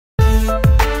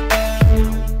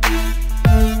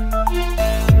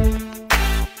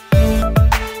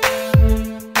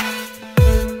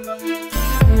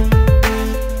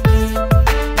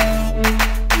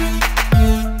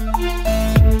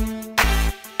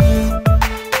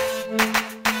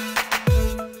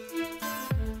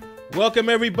Welcome,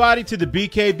 everybody, to the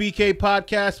BKBK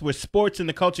podcast, where sports and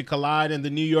the culture collide and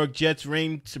the New York Jets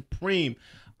reign supreme.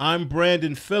 I'm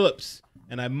Brandon Phillips,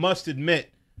 and I must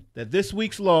admit that this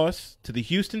week's loss to the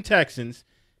Houston Texans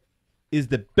is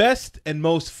the best and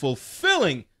most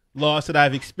fulfilling loss that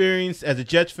I've experienced as a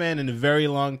Jets fan in a very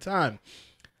long time.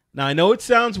 Now, I know it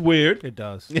sounds weird. It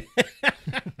does.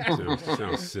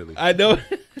 Sounds silly. I know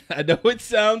it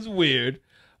sounds weird,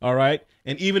 all right,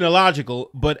 and even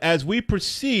illogical, but as we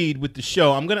proceed with the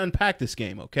show, I'm going to unpack this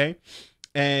game, okay?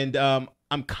 And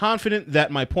I'm confident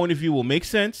that my point of view will make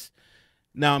sense.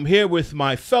 Now, I'm here with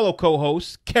my fellow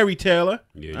co-host, Kerry Taylor.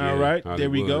 All right, Hollywood. there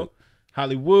we go.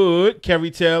 Hollywood,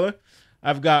 Kerry Taylor.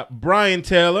 I've got Brian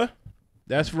Taylor.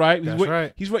 That's right. That's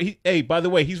right. He's right. Hey, by the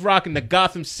way, he's rocking the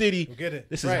Gotham City. We'll get it.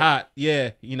 This is hot.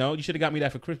 Yeah, you know, you should have got me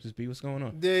that for Christmas, B. What's going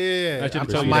on? Yeah.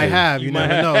 I might have. You might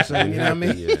never have. know. So, you know what I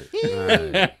mean?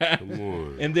 Yeah. Right. Come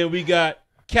on. And then we got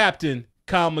Captain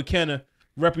Kyle McKenna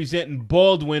representing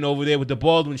Baldwin over there with the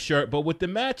Baldwin shirt, but with the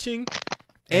matching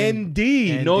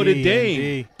ND, Notre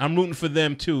Dame. ND. I'm rooting for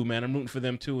them too, man. I'm rooting for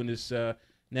them too in this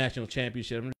national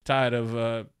championship. I'm tired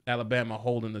of Alabama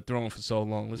holding the throne for so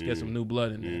long. Let's get some new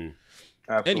blood in there.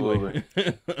 Absolutely.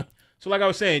 Anyway, so like I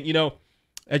was saying, you know,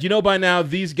 as you know by now,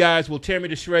 these guys will tear me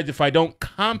to shreds if I don't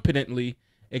competently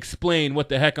explain what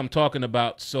the heck I'm talking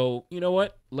about. So, you know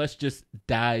what? Let's just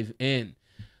dive in.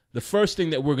 The first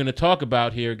thing that we're going to talk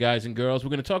about here, guys and girls,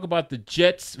 we're going to talk about the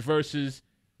Jets versus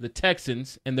the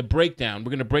Texans and the breakdown.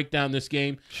 We're going to break down this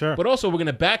game. Sure. But also we're going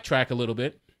to backtrack a little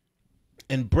bit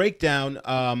and break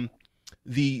down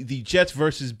the Jets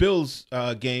versus Bills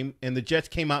game, and the Jets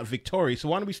came out victorious. So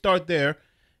why don't we start there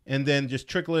and then just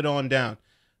trickle it on down?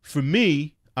 For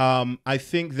me, I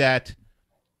think that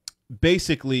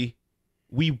basically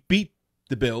we beat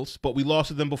the Bills, but we lost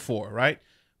to them before, right?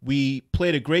 We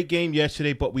played a great game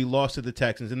yesterday, but we lost to the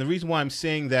Texans. And the reason why I'm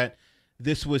saying that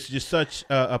this was just such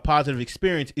a positive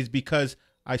experience is because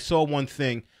I saw one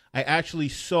thing. I actually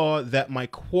saw that my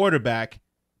quarterback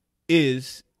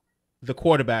is the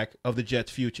quarterback of the Jets'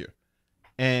 future.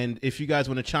 And if you guys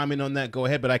want to chime in on that, go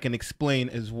ahead, but I can explain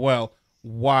as well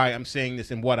why I'm saying this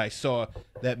and what I saw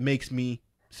that makes me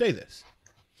say this.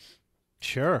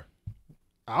 Sure.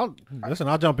 I'll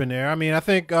jump in there. I mean, I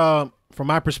think from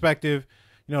my perspective,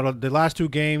 you know, the last two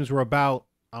games were about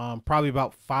probably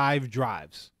about 5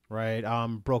 drives, right?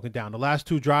 Broken down. The last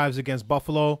 2 drives against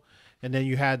Buffalo, and then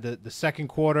you had the second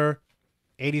quarter,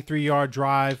 83-yard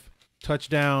drive,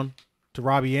 touchdown to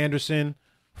Robbie Anderson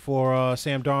for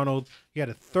Sam Darnold. You had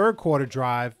a third quarter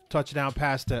drive, touchdown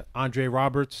pass to Andre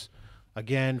Roberts,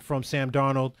 again from Sam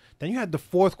Darnold. Then you had the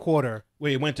fourth quarter.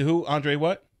 Wait, it went to who? Andre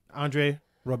what? Andre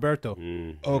Roberto.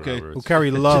 Okay. Roberts. Who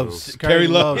Kerry loves. Kerry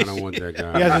loves. I don't want that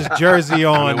guy. He has his jersey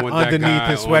on I don't want that underneath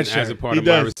guy his on sweatshirt. as a part He of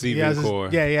my does. receiving core.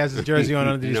 He has his jersey on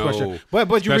underneath his No. sweatshirt.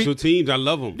 But you Special teams, I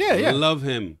love him. Yeah. I love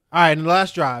him. All right, in the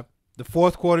last drive, the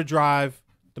fourth quarter drive,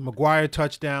 the McGuire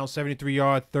touchdown,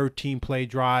 73-yard, 13-play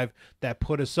drive that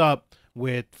put us up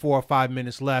with 4 or 5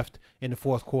 minutes left in the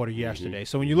fourth quarter yesterday.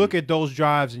 So when you look at those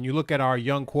drives and you look at our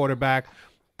young quarterback,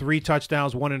 3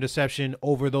 touchdowns, 1 interception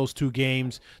over those 2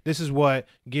 games, this is what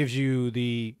gives you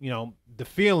the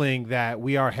feeling that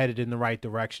we are headed in the right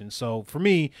direction. So for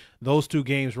me, those 2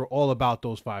 games were all about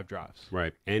those 5 drives.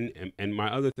 Right. And my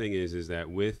other thing is that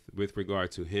with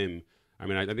regard to him, I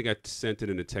mean, I think I sent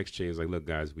it in the text chain. It's like, look,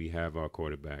 guys, we have our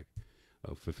quarterback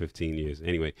for 15 years.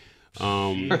 Anyway,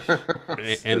 and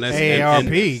let's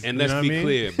AARP, and let's be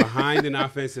clear, behind an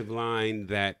offensive line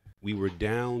that we were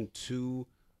down 2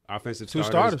 offensive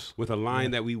starters with a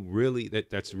line that we really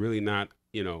that's really not,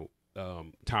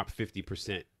 top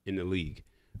 50% in the league,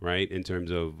 right, in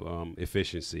terms of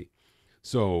efficiency.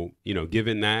 So,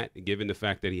 given the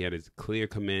fact that he had a clear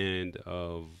command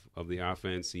of the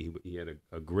offense, he had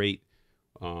a great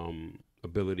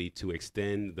ability to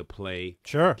extend the play,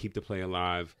 keep the play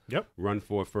alive, run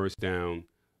for a first down,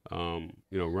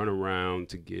 run around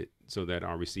to get so that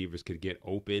our receivers could get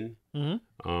open.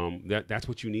 That's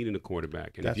what you need in a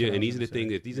quarterback. And these are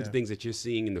the things that you're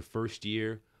seeing in the first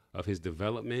year of his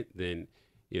development, then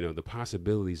the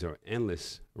possibilities are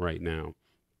endless right now.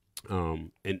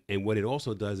 And what it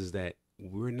also does is that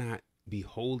we're not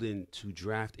beholden to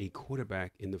draft a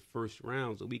quarterback in the first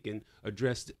round, so we can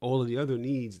address all of the other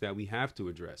needs that we have to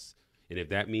address. And if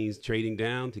that means trading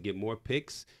down to get more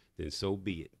picks, then so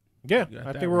be it. Yeah,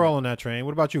 I think we're all on that train.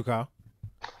 What about you, Kyle?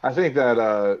 I think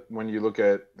that when you look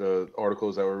at the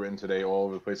articles that were written today all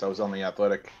over the place, I was on The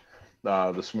Athletic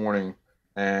this morning,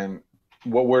 and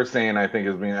what we're saying, I think,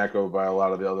 is being echoed by a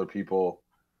lot of the other people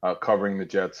covering the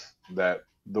Jets, that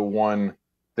the one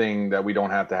thing that we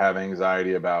don't have to have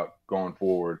anxiety about going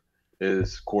forward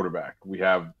is quarterback. We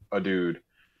have a dude,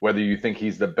 whether you think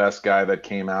he's the best guy that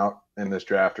came out in this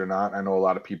draft or not. I know a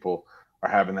lot of people are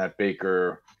having that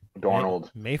Baker Darnold.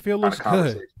 Mayfield looks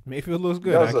good. Mayfield looks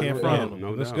good. I can't front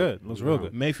him. Looks good. Looks real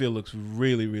good. Mayfield looks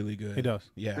really, really good. He does.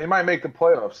 Yeah. They might make the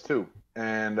playoffs too.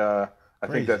 And I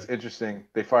think that's interesting.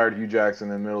 They fired Hugh Jackson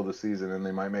in the middle of the season, and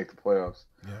they might make the playoffs.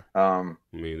 Yeah. I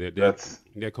mean,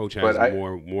 that coach has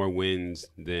more wins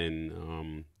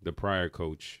than the prior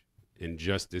coach in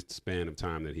just this span of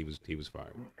time that he was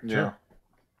fired. Yeah. Sure.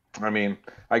 I mean,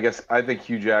 I think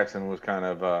Hugh Jackson was kind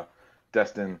of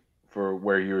destined for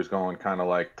where he was going, kind of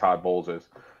like Todd Bowles is.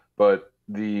 But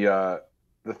the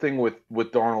thing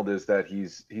with Darnold is that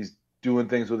he's doing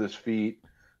things with his feet.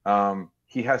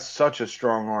 He has such a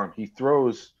strong arm. He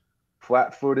throws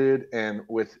flat-footed and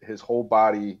with his whole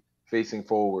body facing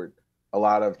forward a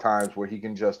lot of times where he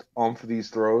can just these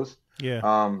throws. Yeah.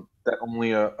 That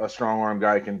only a strong arm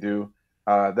guy can do.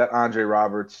 That Andre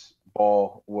Roberts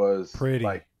ball was pretty.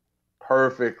 Like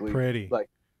perfectly pretty. Like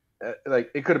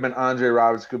it could have been Andre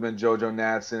Roberts, could have been JoJo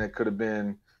Natson, it could have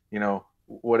been,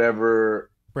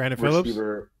 whatever Brandon receiver.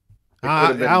 Phillips.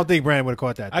 I don't think Brandon would have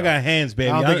caught that. Though. I got hands,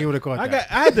 baby. I don't think he would have caught that.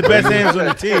 I had the best hands on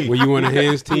the team. Were you on the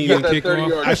hands team in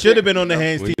kickoff? I should have been on the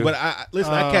hands team, but I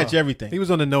catch everything. He was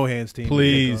on the no hands team.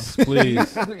 Please.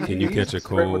 Can you catch a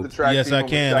cold? Yes, I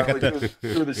can. I got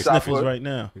the sniffles right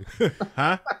now.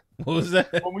 Huh? What was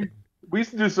that? We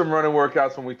used to do some running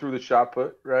workouts when we threw the shot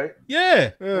put, right?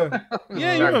 Yeah. Yeah,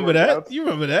 you remember that. You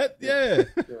remember that. Yeah.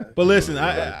 But listen,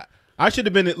 I should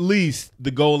have been at least the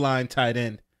goal line tight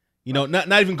end.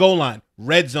 Not even goal line,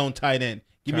 red zone tight end.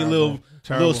 Give me a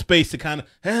little space to kind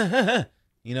of,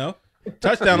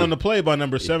 touchdown on the play by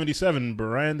number 77,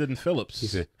 Brandon Phillips. He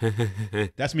said,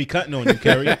 that's me cutting on you,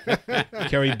 Kerry.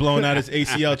 Kerry blowing out his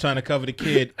ACL trying to cover the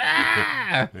kid.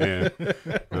 Yeah.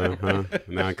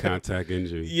 Non-contact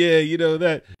injury. Yeah, you know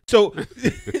that. So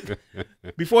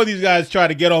before these guys try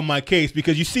to get on my case,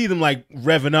 because you see them like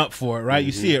revving up for it, right? Mm-hmm.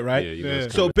 You see it, right? Yeah.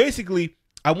 So basically,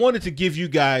 I wanted to give you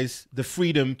guys the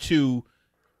freedom to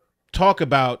talk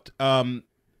about and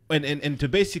to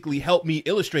basically help me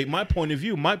illustrate my point of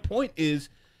view. My point is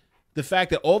the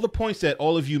fact that all the points that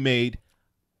all of you made,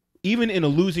 even in a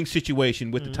losing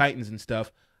situation with the Titans and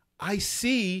stuff, I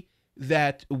see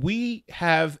that we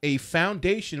have a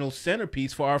foundational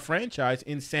centerpiece for our franchise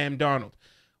in Sam Darnold.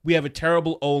 We have a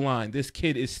terrible O-line. This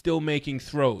kid is still making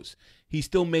throws. He's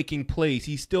still making plays.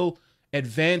 He's still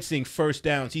advancing first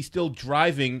downs. He's still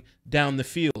driving down the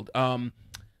field.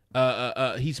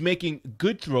 He's making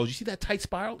good throws. You see that tight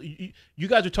spiral? You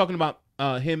guys are talking about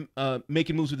him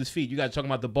making moves with his feet. You guys are talking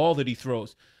about the ball that he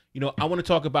throws. I want to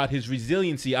talk about his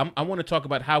resiliency. I want to talk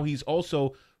about how he's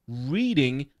also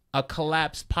reading a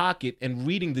collapsed pocket and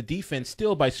reading the defense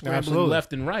still by scrambling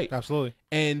left and right. Absolutely.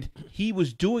 And he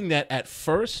was doing that at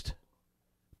first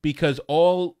because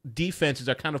all defenses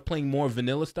are kind of playing more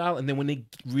vanilla style. And then when they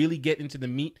really get into the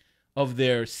meat of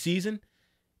their season,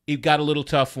 it got a little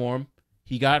tough for him.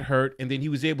 He got hurt, and then he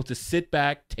was able to sit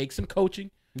back, take some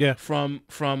coaching from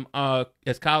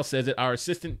as Kyle says it, our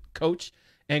assistant coach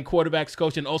and quarterbacks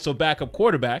coach and also backup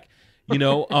quarterback.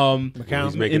 McCown.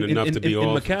 He's making enough to be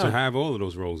off to have all of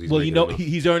those roles.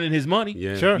 He's earning his money.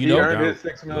 Yeah, sure. He earned his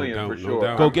 $6 million for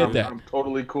sure. Go get that. I'm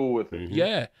totally cool with it. Mm-hmm.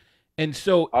 Yeah, and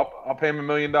so I'll pay him $1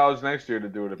 million next year to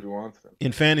do it if he wants to.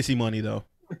 In fantasy money, though.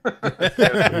 in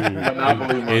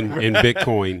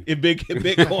Bitcoin. In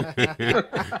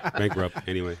Bitcoin. Bankrupt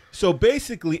anyway. So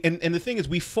basically, and the thing is,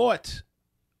 we fought.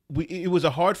 It was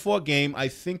a hard fought game. I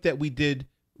think that we did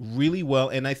really well,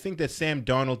 and I think that Sam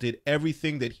Darnold did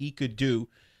everything that he could do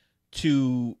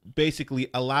to basically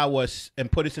allow us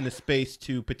and put us in a space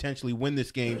to potentially win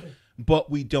this game. But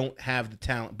we don't have the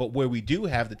talent. But where we do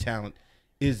have the talent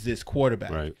is this quarterback.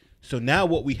 Right. So now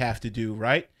what we have to do,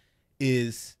 right,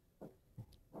 is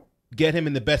get him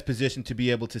in the best position to be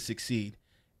able to succeed.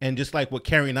 And just like what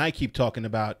Kerry and I keep talking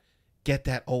about, get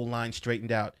that O-line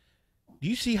straightened out. Do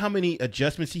you see how many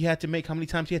adjustments he had to make? How many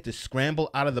times he had to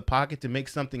scramble out of the pocket to make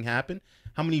something happen?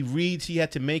 How many reads he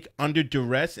had to make under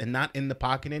duress and not in the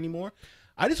pocket anymore?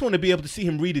 I just want to be able to see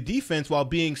him read a defense while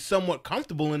being somewhat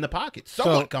comfortable in the pocket.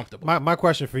 Comfortable. My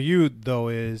question for you, though,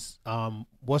 is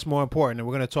what's more important? And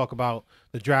we're going to talk about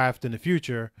the draft in the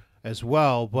future as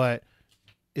well, but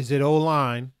is it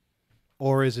O-line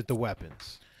or is it the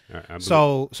weapons?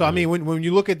 I mean, when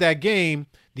you look at that game,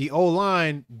 the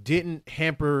O-line didn't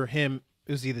hamper him.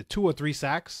 It was either 2 or 3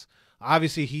 sacks.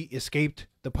 Obviously, he escaped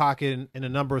the pocket in a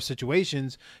number of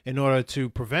situations in order to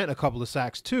prevent a couple of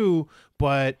sacks too.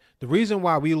 But the reason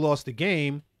why we lost the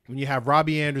game, when you have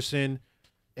Robbie Anderson,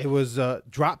 it was a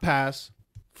drop pass,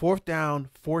 4th down,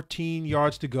 14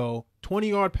 yards to go,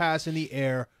 20-yard pass in the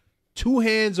air, 2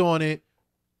 hands on it,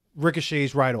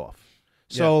 ricochets right off.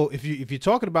 So if you're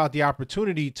talking about the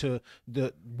opportunity to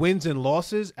the wins and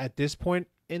losses at this point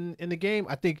in the game,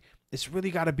 I think it's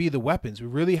really got to be the weapons. We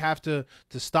really have to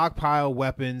stockpile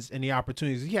weapons and the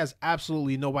opportunities. He has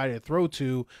absolutely nobody to throw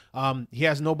to. He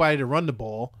has nobody to run the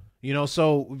ball.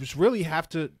 So we just really have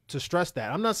to stress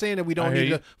that. I'm not saying that we don't need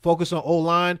to focus on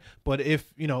O-line, but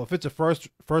if it's a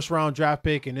first round draft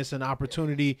pick and it's an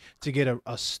opportunity to get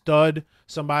a stud,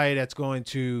 somebody that's going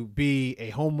to be a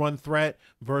home run threat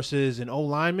versus an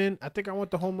O-lineman, I think I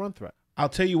want the home run threat. I'll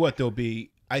tell you what, though,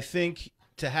 B, I think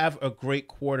to have a great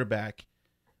quarterback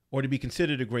or to be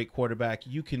considered a great quarterback,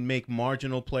 you can make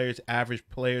marginal players, average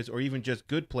players, or even just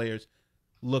good players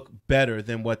look better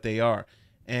than what they are.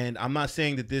 And I'm not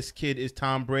saying that this kid is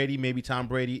Tom Brady. Maybe Tom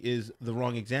Brady is the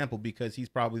wrong example because he's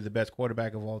probably the best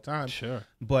quarterback of all time. Sure.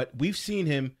 But we've seen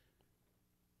him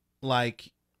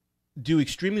do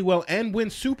extremely well and win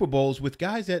Super Bowls with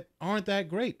guys that aren't that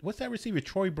great. What's that receiver?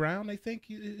 Troy Brown, I think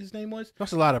his name was.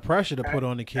 That's a lot of pressure to put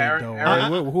on the kid, though.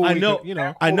 I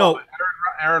know.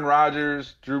 Aaron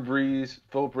Rodgers, Drew Brees,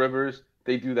 Philip Rivers,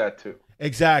 they do that too.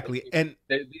 Exactly. And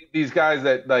these guys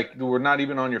that were not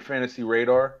even on your fantasy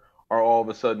radar are all of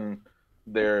a sudden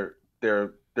they're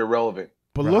relevant.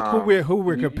 But look who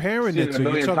we're comparing it to.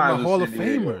 You're talking about Hall of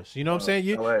Famers. You know what I'm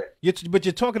saying? But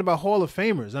you're talking about Hall of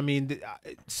Famers. I mean,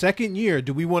 second year,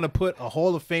 do we want to put a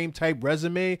Hall of Fame type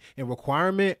resume and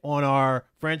requirement on our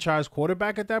franchise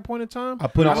quarterback at that point in time? I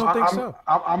don't think so.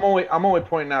 I'm only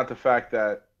pointing out the fact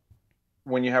that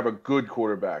when you have a good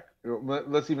quarterback,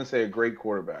 let's even say a great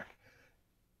quarterback,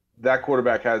 that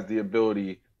quarterback has the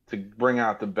ability to bring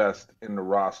out the best in the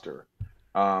roster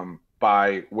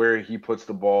by where he puts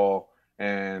the ball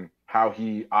and how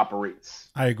he operates.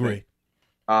 I agree.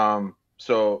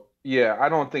 So, yeah, I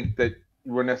don't think that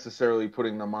we're necessarily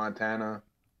putting the Montana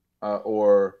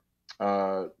or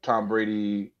Tom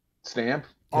Brady stamp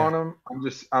on him.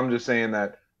 I'm just saying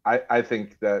that I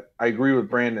think that I agree with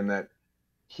Brandon that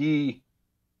he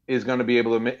is going to be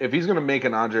able to if he's going to make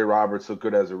an Andre Roberts look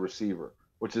good as a receiver,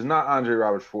 which is not Andre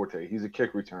Roberts' forte. He's a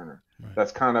kick returner. Right.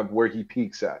 That's kind of where he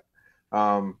peaks at.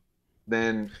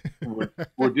 Then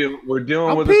we're dealing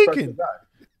with a special guy.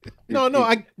 No,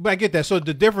 I get that. So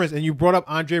the difference, and you brought up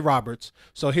Andre Roberts.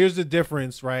 So here's the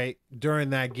difference, right?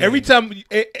 During that game, every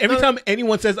time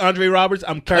anyone says Andre Roberts,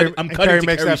 I'm cutting to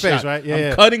Kerry's shot. Right? Yeah,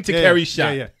 I'm cutting to Kerry's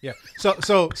shot. Yeah. So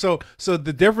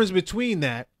the difference between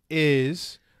that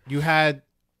is you had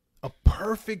a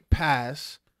perfect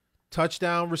pass,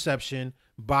 touchdown reception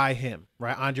by him,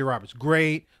 right? Andre Roberts,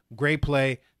 great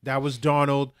play. That was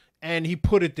Darnold, and he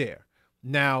put it there.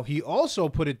 Now, he also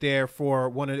put it there for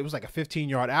it was like a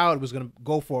 15-yard out. It was going to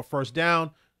go for a first down,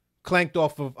 clanked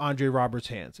off of Andre Roberts'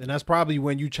 hands. And that's probably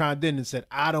when you chimed in and said,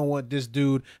 I don't want this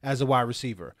dude as a wide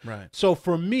receiver. Right. So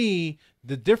for me,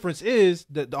 the difference is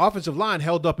that the offensive line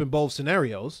held up in both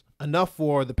scenarios, enough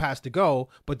for the pass to go.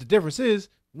 But the difference is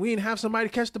we didn't have somebody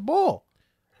to catch the ball.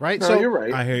 Right, no, so you're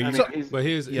right. I hear you. But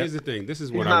here's the thing. This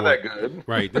is what I want. He's not that good,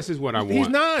 right? This is what I want. He's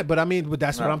not, but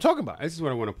that's what I'm talking about. This is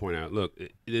what I want to point out. Look,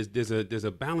 there's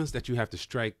a balance that you have to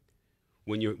strike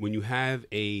when you have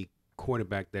a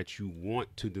quarterback that you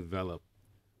want to develop.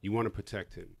 You want to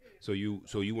protect him, so you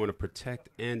want to protect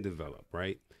and develop,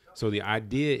 right? So the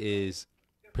idea is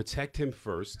protect him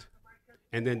first,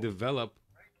 and then develop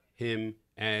him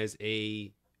as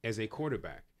a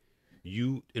quarterback.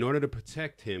 In order to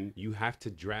protect him, you have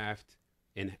to draft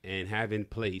and have in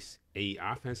place a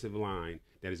offensive line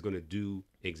that is going to do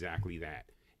exactly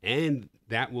that. And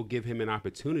that will give him an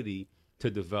opportunity to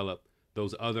develop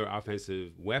those other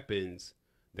offensive weapons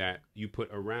that you put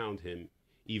around him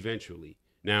eventually.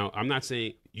 Now, I'm not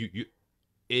saying you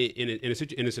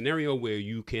in a scenario where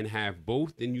you can have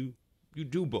both, then you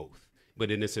do both.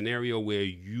 But in a scenario where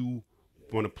you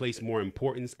want to place more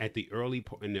importance in the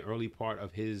early part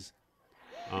of his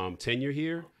tenure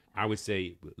here, I would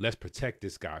say let's protect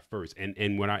this guy first. And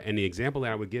the example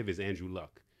that I would give is Andrew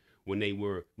Luck. When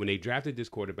they drafted this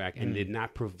quarterback and did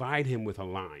not provide him with a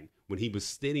line, when he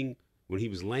was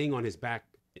laying on his back,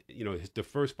 the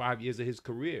first 5 years of his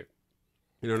career.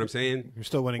 You know what I'm saying? You're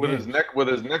still winning with games. his neck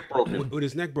broken. With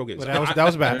his neck broken. But that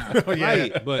was bad.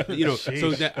 Right, but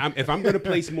so that if I'm going to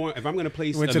place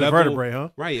went to the vertebrae, huh?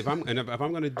 Right. If I'm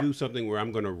going to do something where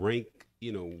I'm going to rank,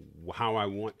 how I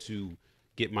want to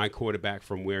get my quarterback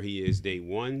from where he is day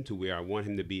one to where I want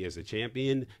him to be as a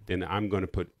champion, then I'm going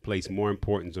to place more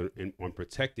importance on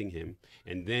protecting him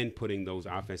and then putting those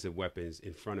offensive weapons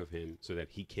in front of him so that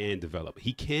he can develop.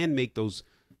 He can make those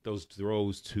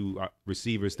throws to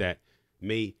receivers that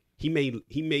he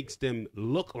makes them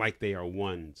look like they are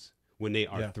ones when they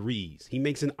are Yeah. threes. He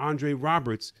makes an Andre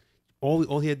Roberts.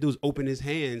 All he had to do is open his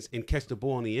hands and catch the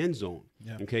ball in the end zone.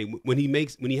 Yeah. Okay, when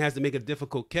he has to make a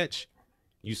difficult catch,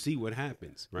 you see what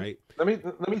happens, right? Let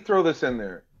me throw this in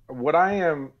there. What I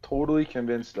am totally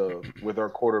convinced of with our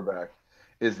quarterback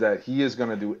is that he is going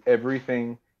to do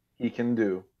everything he can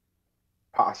do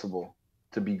possible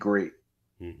to be great.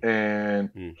 And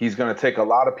he's going to take a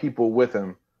lot of people with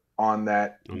him on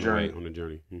that journey. On the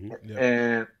journey.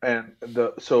 And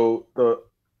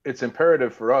it's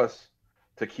imperative for us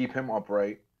to keep him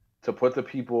upright, to put the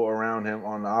people around him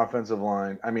on the offensive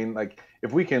line. I mean, like,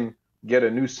 if we can get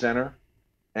a new center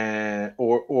and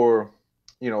or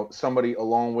somebody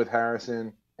along with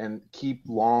Harrison and keep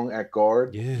Long at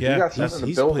guard. Yeah, we got something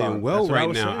he's to build playing on. well That's what I right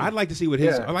was now. saying. I'd like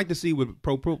to see what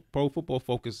Pro Football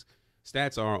Focus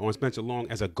stats are on Spencer Long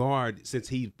as a guard since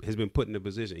he has been put in the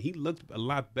position. He looked a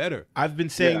lot better. I've been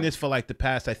saying this for like the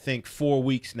past, I think, 4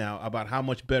 weeks now about how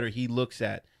much better he looks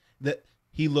as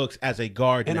a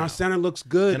guard And now. our center looks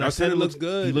good. And our center looks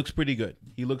good. He looks pretty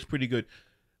good.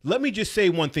 Let me just say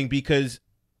one thing, because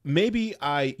maybe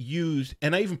I used,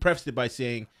 and I even prefaced it by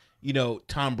saying,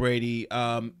 Tom Brady,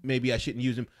 maybe I shouldn't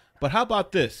use him. But how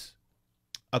about this?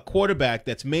 A quarterback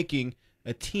that's making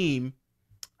a team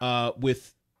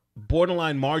with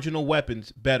borderline marginal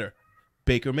weapons better.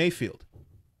 Baker Mayfield.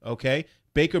 Okay?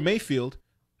 Baker Mayfield,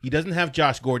 he doesn't have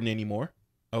Josh Gordon anymore.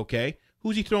 Okay?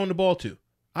 Who's he throwing the ball to?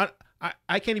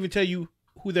 I can't even tell you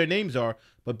who their names are,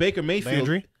 but Baker Mayfield.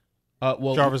 Landry?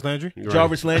 Jarvis Landry? Right.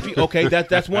 Jarvis Landry. Okay,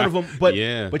 that's one of them. But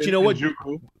but you know what?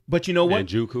 Njoku. But you know what?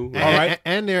 Njoku. All right.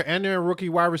 And their rookie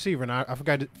wide receiver. And I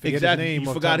forgot his name. You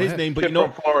off the forgot top of his my name, head. but Kid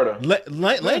from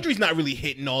Florida. Landry's not really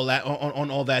hitting all that on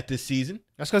all that this season.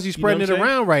 That's because he's You know spreading what it I'm saying?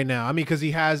 around right now. I mean, because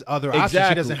he has other options. He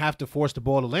Exactly. doesn't have to force the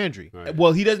ball to Landry. Right.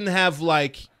 Well, he doesn't have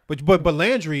like. But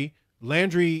Landry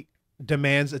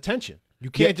demands attention.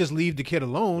 You can't just leave the kid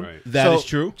alone. Right. That is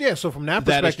true. Yeah. So from that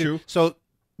That is perspective, true. So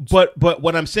But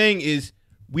what I'm saying is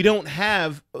we don't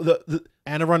have the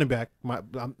and a running back.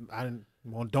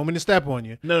 Don't mean to step on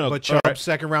you. No, But Chubb's all right.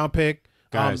 second round pick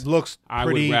Guys, looks I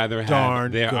pretty would rather darn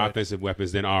have their good. offensive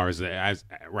weapons than ours as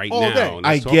right All now. day. Let's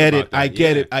I talk get about it. that.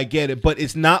 I get it. But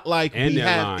it's not like And we their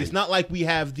have. line. It's not like we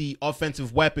have the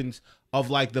offensive weapons of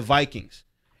like the Vikings,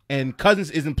 and Cousins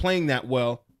isn't playing that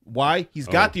well. Why? He's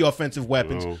got the offensive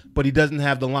weapons, but he doesn't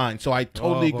have the line. So I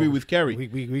totally agree with Kerry. We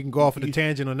can go off on a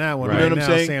tangent on that one Right. right, You know what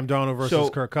now. I'm saying? Sam Darnold versus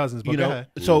Kirk Cousins. But go ahead.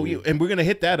 And we're gonna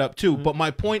hit that up too. But my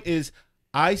point is,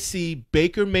 I see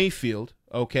Baker Mayfield,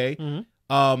 okay,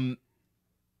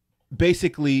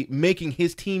 basically making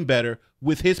his team better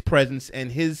with his presence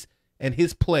and his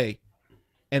play,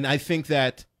 and I think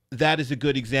that is a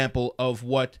good example of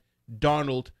what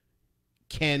Darnold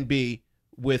can be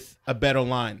with a better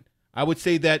line. I would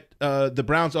say that the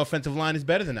Browns' offensive line is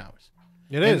better than ours.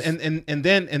 It is.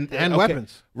 And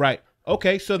weapons. Right.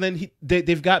 Okay, so then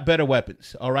they've got better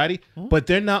weapons, all righty? But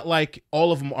they're not like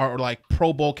all of them are like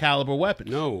Pro Bowl caliber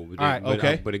weapons. No. All right,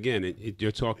 okay. But again,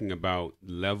 you're talking about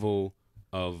level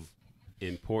of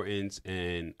importance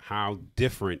and how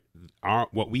different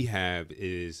what we have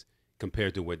is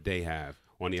compared to what they have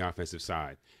on the offensive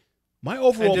side. My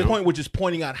overall point was just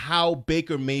pointing out how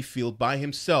Baker Mayfield by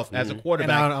himself as a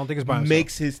quarterback And I don't think it's by himself.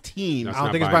 makes his team. That's I don't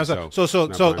not think it's by by himself. himself. So Not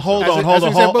by himself. Hold As on, it- hold as on,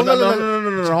 we said, hold on. but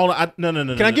No, hold on.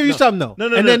 No. Can I give you something though?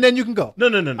 No. And then you can go. No.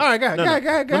 All right, go ahead. No. Go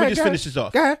ahead. Let me just finish this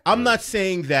off. Go ahead. I'm not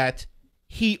saying that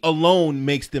he alone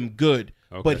makes them good,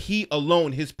 Okay. but he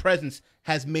alone, his presence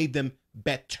has made them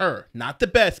better. Not the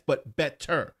best, but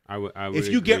better. I would If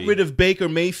you get agree. rid of Baker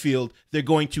Mayfield, they're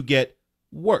going to get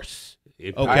worse.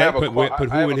 Okay. I have a Put qu-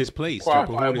 who I have in a his place? qu- Put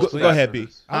who in his Go place. ahead, B.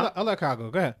 I'll let Kyle go.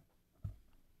 Go ahead.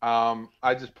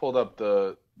 I just pulled up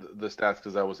the stats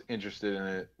because I was interested in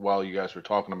it while you guys were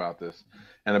talking about this.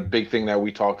 And a big thing that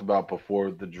we talked about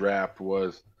before the draft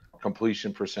was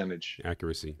completion percentage.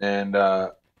 Accuracy. And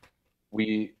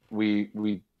we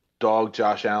dogged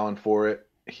Josh Allen for it.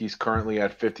 He's currently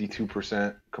at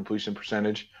 52% completion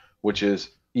percentage, which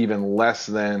is even less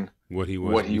than What he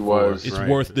was. What he before, was. It's right.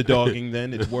 worth the dogging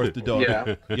then. It's worth the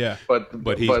dogging. Yeah. Yeah.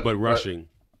 but rushing.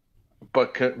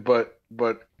 But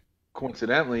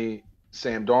coincidentally,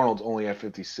 Sam Darnold's only at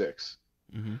 56.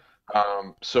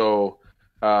 So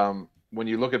when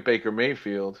you look at Baker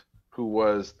Mayfield, who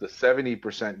was the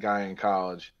 70% guy in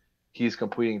college, he's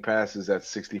completing passes at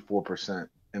 64%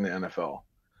 in the NFL.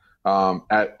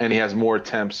 And he has more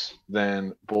attempts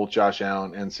than both Josh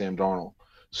Allen and Sam Darnold.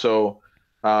 So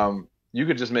you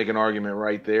could just make an argument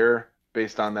right there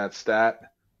based on that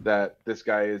stat that this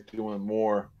guy is doing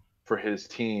more for his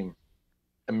team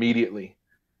immediately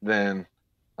than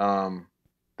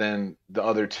the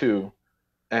other two.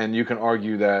 And you can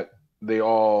argue that they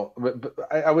all. But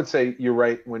I would say you're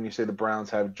right when you say the Browns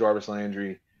have Jarvis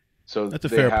Landry. So That's a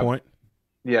fair point.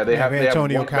 Yeah, they have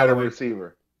Antonio one better Callaway.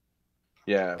 receiver.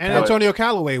 Yeah, and Antonio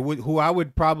Callaway, who I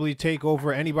would probably take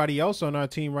over anybody else on our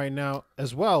team right now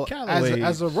as well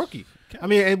as a rookie. I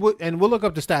mean, and we'll look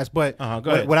up the stats, but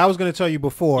what I was going to tell you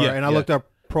before, I looked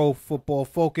up Pro Football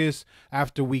Focus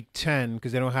after Week 10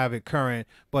 because they don't have it current,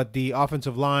 but the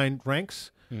offensive line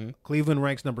ranks. Cleveland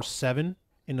ranks number 7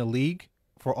 in the league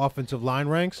for offensive line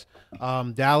ranks.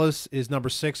 Dallas is number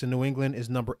 6 and New England is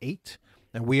number 8,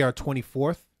 and we are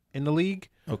 24th in the league.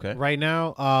 Okay. Right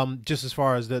now, just as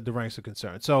far as the ranks are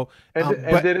concerned. So,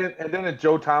 didn't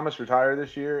Joe Thomas retire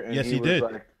this year? And yes, he did.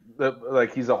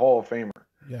 Like he's a Hall of Famer.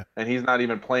 Yeah. And he's not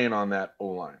even playing on that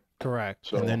O-line. Correct.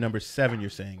 So, and then number 7, you're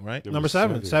saying, right? Number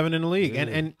 7 in the league,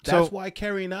 and that's why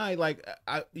Kerry and I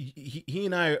he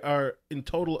and I are in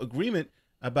total agreement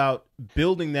about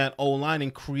building that O-line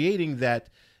and creating that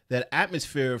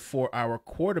atmosphere for our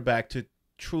quarterback to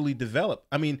truly develop.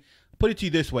 I mean, put it to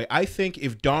you this way. I think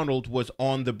if Darnold was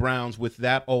on the Browns with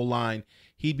that O-line,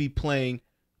 he'd be playing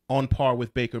on par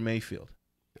with Baker Mayfield.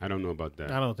 I don't know about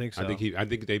that. I don't think so.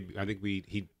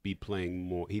 He'd be playing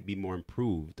more. He'd be more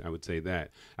improved. I would say that.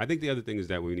 I think the other thing is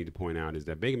that we need to point out is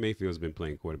that Baker Mayfield's been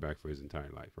playing quarterback for his entire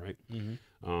life, right?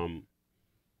 Mm-hmm.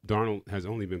 Darnold has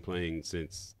only been playing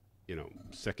since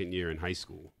second year in high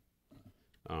school.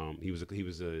 He was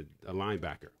a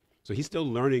linebacker. So he's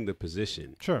still learning the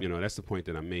position. Sure. That's the point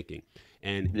that I'm making.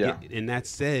 And and that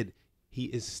said, he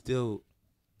is still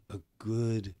a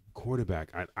good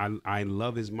quarterback. I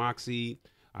love his moxie.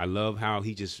 I love how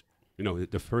he just,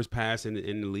 the first pass in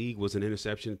the league was an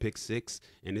interception, pick 6,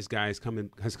 and this guy has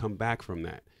come back from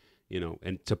that,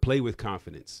 and to play with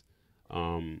confidence.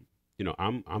 I'm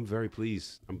very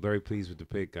pleased. I'm very pleased with the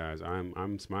pick, guys.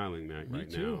 I'm smiling, Mac,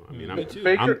 right now. I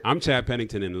mean, I'm Chad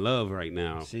Pennington in love right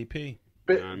now. CP.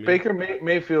 Baker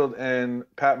Mayfield and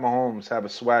Pat Mahomes have a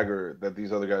swagger that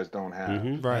these other guys don't have.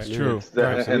 Mm-hmm. Right, true.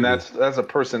 And that's a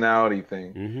personality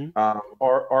thing. Mm-hmm.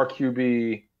 Our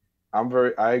QB,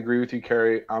 I agree with you,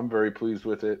 Kerry. I'm very pleased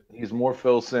with it. He's more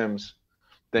Phil Simms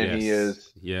than he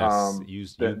is. Yes.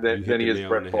 Than he is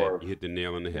Brett Favre. You hit the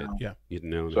nail on the head. Yeah. You hit the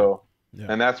nail on the head.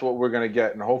 And that's what we're gonna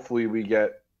get, and hopefully we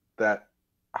get that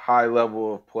high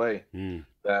level of play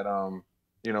that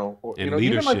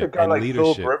even like a guy like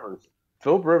Philip Rivers.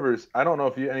 Philip Rivers, I don't know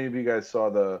if any of you guys saw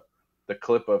the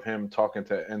clip of him talking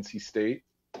to NC State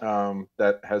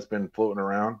that has been floating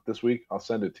around this week. I'll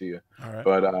send it to you. All right.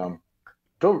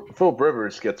 But Philip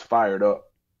Rivers gets fired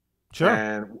up. Sure.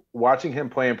 And watching him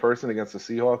play in person against the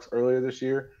Seahawks earlier this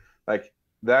year, like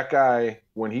that guy,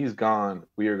 when he's gone,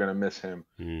 we are going to miss him.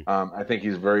 I think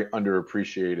he's very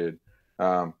underappreciated.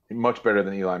 Much better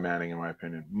than Eli Manning, in my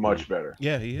opinion. Much better.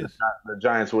 Yeah, he is. The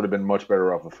Giants would have been much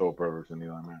better off with Philip Rivers than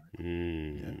Eli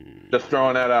Manning. Just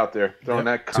throwing that out there.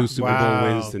 That 2 Super Bowl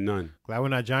wins to none. Glad we're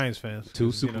not Giants fans.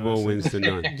 2 Super Bowl wins to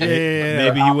none. Yeah.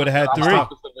 Maybe you would have had 3. I'm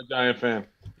a Giant fan.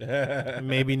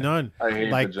 Maybe none. I hate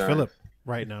like the Giants. Philip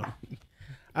right now.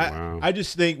 I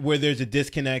just think where there's a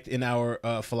disconnect in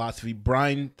our philosophy,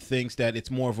 Brian thinks that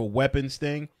it's more of a weapons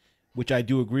thing, which I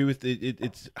do agree with.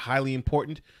 It's highly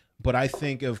important. But I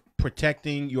think of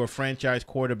protecting your franchise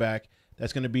quarterback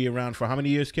that's going to be around for how many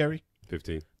years, Kerry?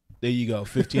 15. There you go,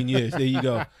 15 years. There you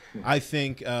go. I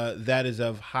think that is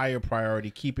of higher priority,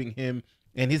 keeping him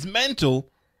and his mental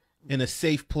in a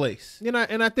safe place. And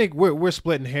I think we're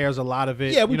splitting hairs a lot of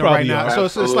it. Yeah, we probably right now. are.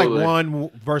 So it's like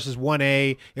 1 versus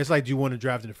 1A. It's like, do you want to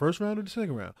draft in the first round or the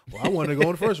second round? Well, I want to go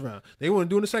in the first round. They want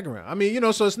to do in the second round. I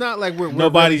mean, so it's not like we're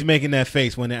nobody's making that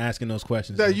face when they're asking those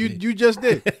questions. That you just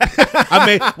did. I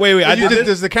mean, wait. I did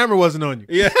this. The camera wasn't on you.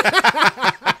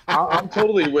 Yeah. I'm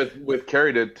totally with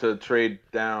Kerry to trade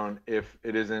down if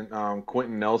it isn't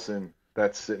Quentin Nelson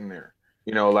that's sitting there.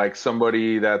 Like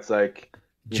somebody that's like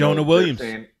Jonah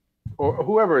Williams. Or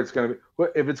whoever it's going to be.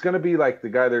 If it's going to be like the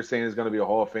guy they're saying is going to be a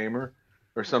Hall of Famer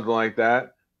or something like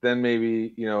that, then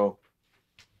maybe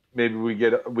we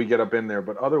get up in there.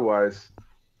 But otherwise,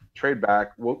 trade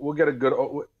back. We'll get a good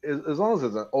as long as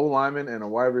it's an O lineman and a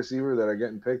wide receiver that are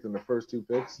getting picked in the first 2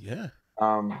 picks. Yeah.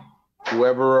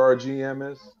 Whoever our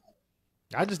GM is.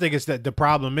 I just think it's that the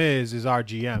problem is our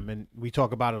GM, and we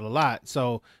talk about it a lot.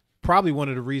 So probably one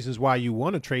of the reasons why you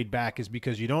want to trade back is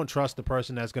because you don't trust the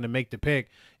person that's going to make the pick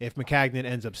if McCagnon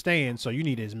ends up staying. So you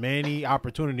need as many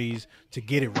opportunities to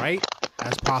get it right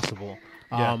as possible.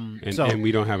 Yeah. And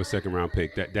we don't have a second round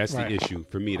pick. That's Right. the issue.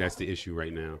 For me, that's the issue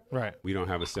right now. Right. We don't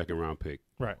have a second round pick.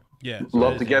 Right. Yeah.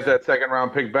 Love to get that second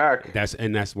round pick back.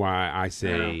 That's why I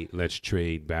say let's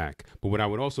trade back. But what I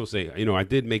would also say, I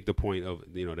did make the point of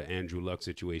the Andrew Luck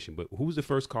situation, but who's the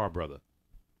first Carr brother?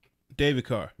 David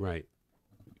Carr. Right.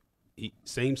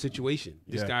 same situation.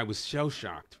 This Yeah. guy was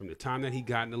shell-shocked from the time that he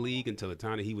got in the league until the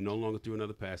time that he would no longer threw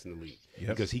another pass in the league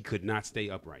because he could not stay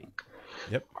upright.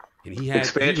 Yep. And he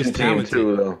Expansion was team talented.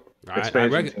 too, though.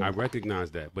 I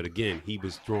recognize that, but again, he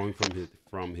was throwing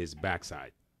from his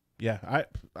backside. Yeah,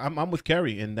 I'm with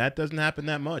Kerry, and that doesn't happen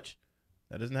that much.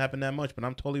 That doesn't happen that much, but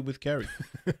I'm totally with Kerry.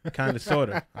 Kind of, sort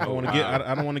of. I don't want to give.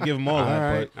 I don't want to give him all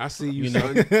that. Right. But I see you,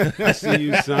 son. I see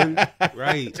you, son.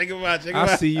 Right. Check him out.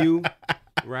 I see you.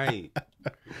 Right.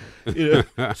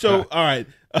 Yeah. So, all right.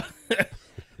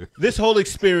 This whole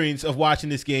experience of watching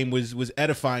this game was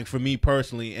edifying for me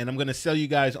personally, and I'm going to sell you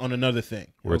guys on another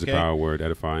thing. Words of power, word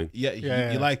edifying.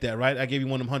 Yeah, you like that, right? I gave you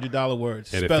one of them $100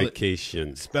 words.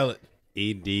 Edification. Spell it.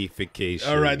 Edification.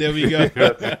 All right, there we go.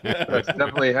 That's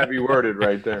definitely heavy worded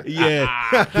right there.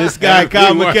 Yeah, this guy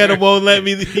Kyle McKenna won't let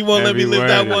me. He won't let me live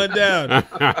that one down.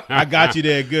 I got you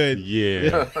there, good.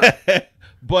 Yeah.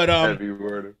 But Heavy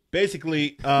worded.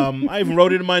 basically, I even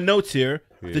wrote it in my notes here.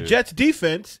 Yeah. The Jets'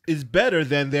 defense is better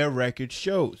than their record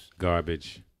shows.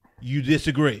 Garbage. You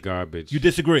disagree? Garbage. You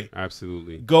disagree?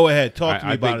 Absolutely. Go ahead, talk to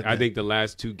me about it. I think the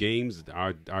last two games,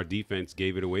 our defense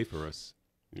gave it away for us.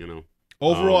 You know.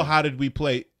 Overall, how did we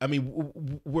play? I mean,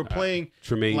 we're playing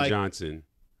Tremaine like, Johnson.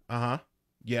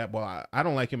 Yeah, well, I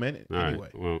don't like him anyway.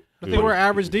 Right. Well, I think we're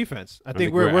average defense. I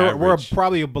think we're average.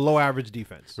 probably a below average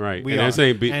defense. Right. We and are. That's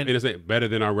saying better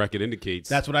than our record indicates.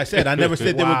 That's what I said. I never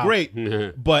said they were Wow. great,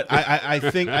 but I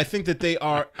think that they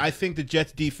are. I think the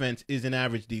Jets' defense is an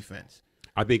average defense.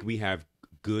 I think we have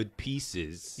good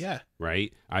pieces. Yeah.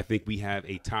 Right. I think we have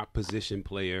a top position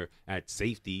player at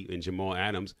safety in Jamal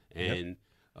Adams, and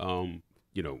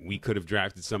you know, we could have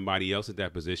drafted somebody else at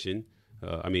that position.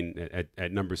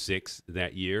 At number 6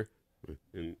 that year,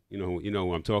 and you know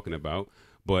who I'm talking about.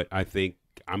 But I think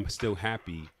I'm still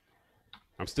happy.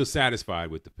 I'm still satisfied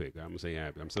with the pick. I'm gonna say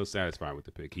happy. I'm still satisfied with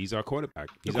the pick. He's our quarterback.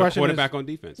 He's our quarterback on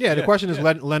defense. Yeah, the question is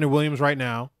Leonard Williams right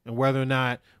now, and whether or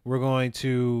not we're going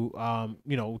to,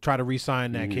 try to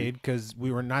re-sign that kid, because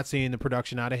we were not seeing the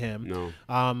production out of him.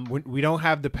 No. We don't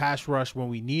have the pass rush when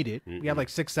we need it. We had like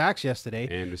 6 sacks yesterday.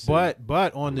 Anderson.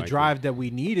 But on the drive that we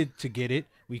needed to get it,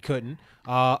 we couldn't.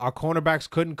 Our cornerbacks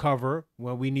couldn't cover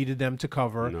when we needed them to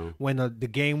cover. No. When the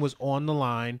game was on the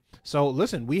line. So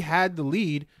listen, we had the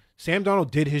lead. Sam Darnold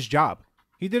did his job.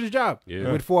 He did his job.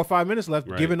 Yeah. With 4 or 5 minutes left,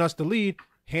 Right. giving us the lead,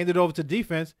 handed over to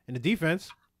defense, and the defense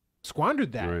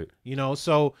squandered that. Right. You know,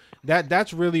 so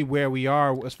that's really where we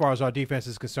are as far as our defense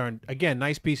is concerned. Again,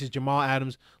 nice pieces. Jamal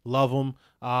Adams, love him.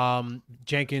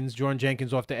 Jordan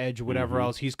Jenkins off the edge or whatever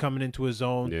else. He's coming into his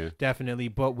own, definitely.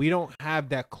 But we don't have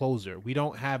that closer. We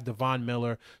don't have Devon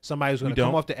Miller, somebody who's going to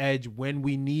come off the edge when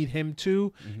we need him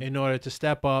to in order to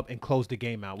step up and close the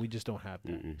game out. We just don't have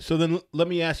that. So then let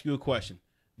me ask you a question.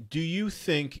 Do you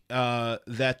think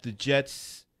that the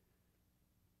Jets,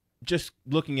 just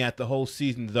looking at the whole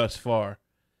season thus far,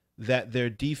 that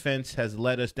their defense has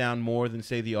let us down more than,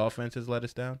 say, the offense has let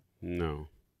us down? No.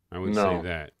 I would say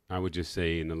that. I would just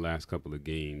say in the last couple of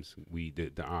games,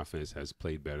 the offense has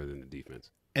played better than the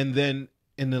defense. And then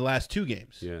in the last 2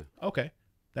 games? Yeah. Okay.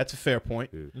 That's a fair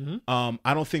point. Yeah.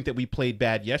 I don't think that we played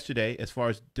bad yesterday as far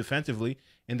as defensively.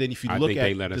 And then if you look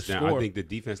at the score, I think the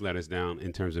defense let us down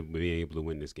in terms of being able to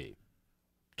win this game.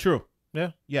 True.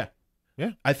 Yeah.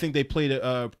 I think they played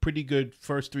a pretty good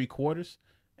first 3 quarters,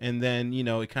 and then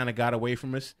it kind of got away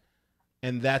from us.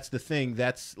 And that's the thing.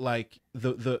 That's like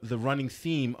the running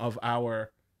theme of our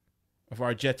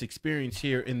Jets experience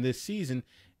here in this season.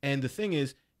 And the thing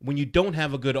is, when you don't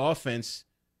have a good offense,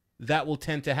 that will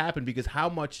tend to happen, because how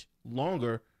much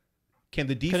longer can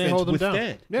the defense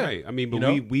withstand? Yeah. Right. I mean, but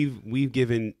we've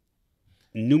given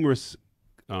numerous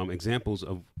examples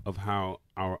of how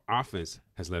our offense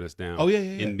has let us down. Oh, yeah.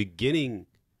 In beginning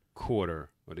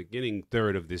quarter or the beginning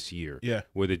third of this year,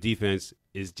 where the defense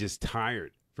is just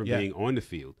tired from being on the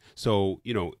field. So,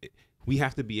 we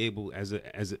have to be able, as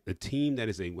a team that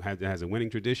has a winning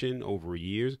tradition over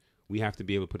years, we have to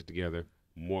be able to put it together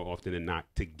more often than not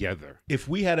together. If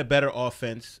we had a better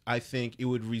offense, I think it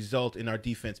would result in our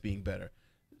defense being better.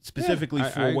 Specifically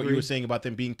for what you were saying about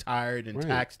them being tired and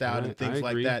taxed out and things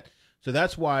like that. So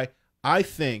that's why I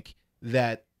think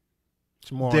that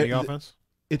it's more on the offense.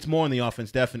 It's more on the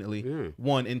offense, definitely. Yeah.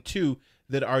 1, and 2,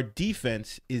 that our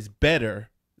defense is better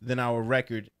than our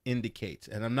record indicates.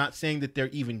 And I'm not saying that they're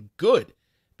even good,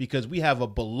 because we have a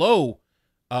below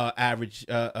average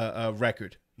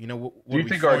record. Do you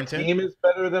think our team is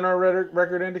better than our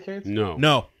record indicates?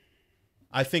 No.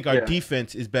 I think our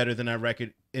defense is better than our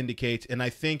record indicates, and I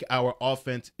think our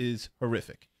offense is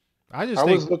horrific. I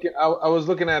was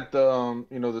looking at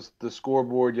the the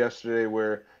scoreboard yesterday,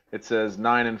 where it says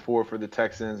 9-4 for the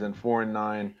Texans and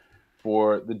 4-9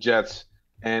 for the Jets,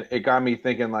 and it got me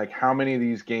thinking, like, how many of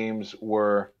these games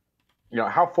were,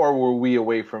 how far were we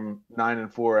away from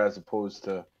 9-4 as opposed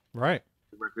to right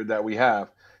the record that we have?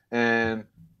 And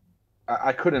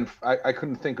I couldn't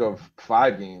think of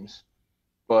 5 games,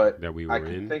 but that we were I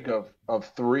could in. think of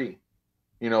 3,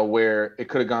 where it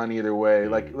could have gone either way.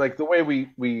 Like the way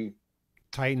we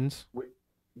Titans.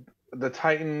 The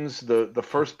Titans, the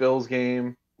first Bills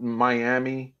game,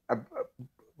 Miami.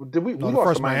 Did we? No, We the lost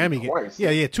first to Miami game. twice.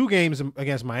 Yeah, 2 games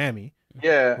against Miami.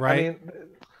 Yeah, right. I mean,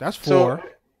 that's 4.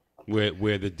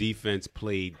 Where the defense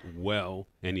played well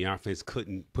and the offense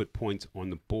couldn't put points on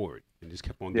the board and just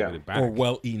kept on giving it back. Or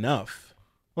well enough.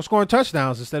 Or scoring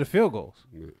touchdowns instead of field goals.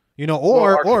 Yeah.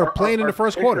 Or playing in the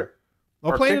first quarter.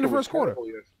 Or playing in the first quarter.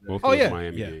 Both Oh, those yeah.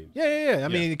 Miami games. Yeah. I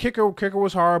mean, the kicker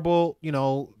was horrible.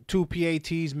 2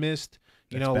 PATs missed.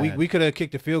 That's we could have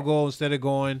kicked a field goal instead of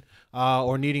going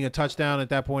or needing a touchdown at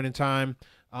that point in time.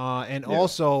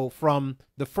 Also from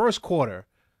the first quarter,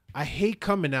 I hate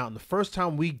coming out and the first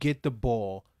time we get the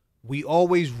ball, we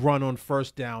always run on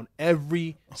first down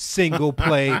every single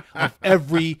play of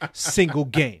every single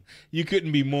game. You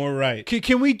couldn't be more right.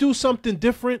 Can we do something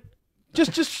different?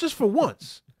 Just for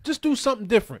once. Just do something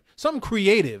different, something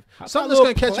creative, something that's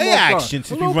going to catch play them off guard. action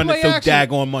since we run it so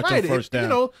daggone much on first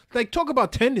down. Like talk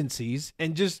about tendencies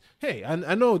and just, hey,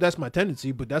 I know that's my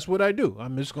tendency, but that's what I do.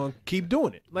 I'm just going to keep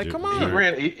doing it. Like, come on.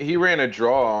 He ran a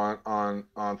draw on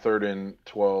 3rd and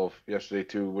 12 yesterday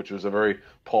too, which was a very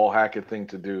Paul Hackett thing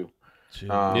to do.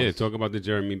 Talk about the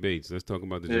Jeremy Bates. Let's talk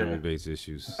about the Jeremy Bates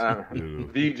issues.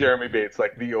 The Jeremy Bates,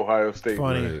 like the Ohio State.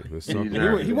 Funny.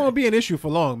 Right, he won't be an issue for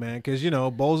long, man, because,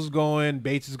 Bowles is going,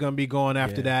 Bates is going to be going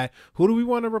after that. Who do we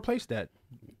want to replace that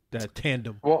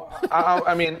tandem? Well,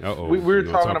 I mean, we were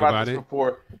talking about this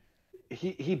before.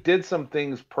 He did some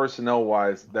things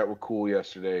personnel-wise that were cool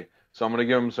yesterday, so I'm going to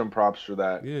give him some props for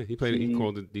that. Yeah, he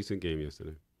called a decent game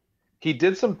yesterday. He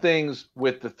did some things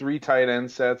with the 3 tight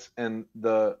end sets and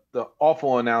the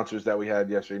awful announcers that we had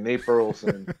yesterday. Nate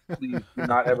Burleson, please do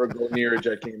not ever go near a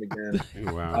Jet game again.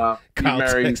 Wow. Kyle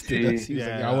texted us. He was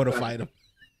like, I want to fight him.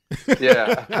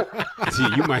 Yeah.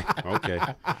 You might. Okay.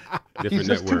 Different He's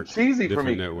just network. too cheesy for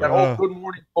me. Network. That whole Good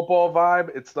Morning Football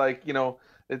vibe, it's like,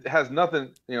 it has nothing,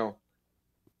 it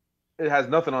has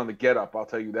nothing on the get up, I'll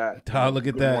tell you that. Look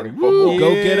at that. Woo,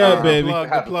 go get up, baby.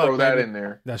 Have to throw that in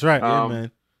there. That's right. Yeah, man.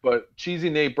 But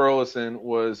cheesy Nate Burleson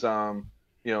was, pointing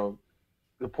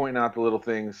out the little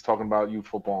things, talking about youth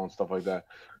football and stuff like that.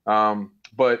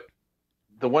 But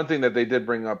the one thing that they did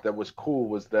bring up that was cool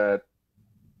was that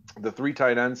the 3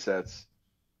 tight end sets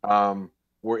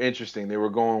were interesting. They were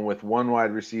going with 1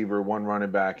 wide receiver, 1 running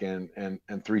back, and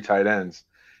 3 tight ends.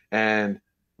 And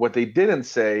what they didn't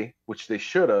say, which they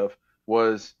should have,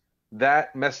 was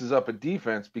that messes up a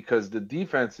defense because the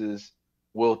defenses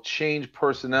will change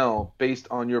personnel based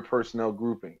on your personnel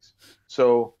groupings.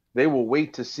 So they will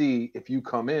wait to see if you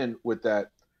come in with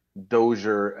that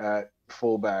Dozier at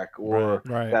fullback or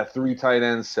that 3 tight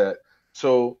end set.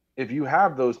 So if you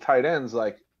have those tight ends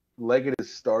like Leggett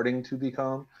is starting to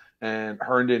become and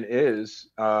Herndon is,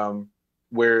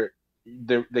 where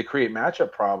they create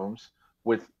matchup problems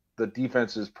with the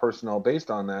defense's personnel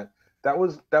based on that, that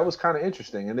was kind of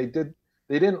interesting. And they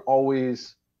didn't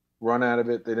always run out of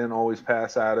it. They didn't always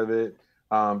pass out of it.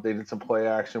 They did some play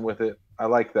action with it. I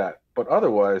like that. But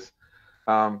otherwise,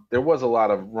 there was a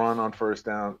lot of run on first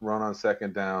down, run on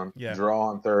second down, draw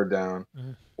on third down,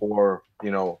 or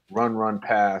run,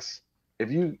 pass.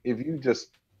 If you just,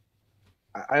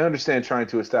 I understand trying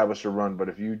to establish a run, but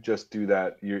if you just do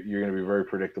that, you're going to be very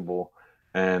predictable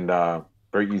and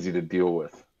very easy to deal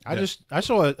with. I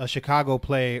saw a Chicago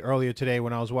play earlier today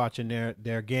when I was watching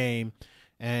their game,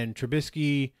 and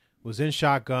Trubisky was in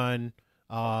shotgun.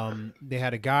 They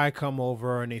had a guy come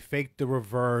over and they faked the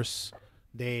reverse.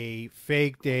 They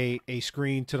faked a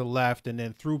screen to the left and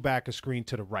then threw back a screen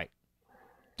to the right.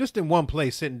 Just in one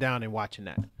place, sitting down and watching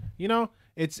that.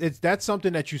 That's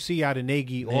something that you see out of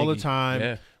Nagy all the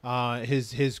time. Yeah.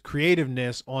 His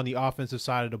creativeness on the offensive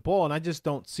side of the ball, and I just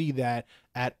don't see that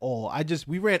at all.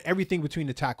 We ran everything between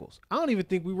the tackles. I don't even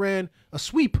think we ran a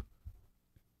sweep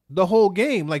the whole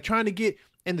game, like trying to get.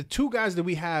 And the 2 guys that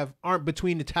we have aren't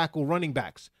between the tackle running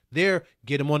backs. They're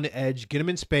get them on the edge, get them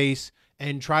in space,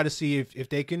 and try to see if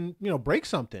they can break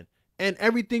something. And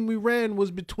everything we ran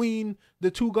was between the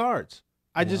 2 guards.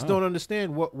 I just don't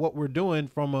understand what we're doing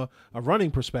from a running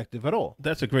perspective at all.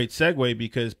 That's a great segue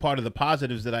because part of the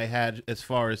positives that I had as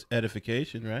far as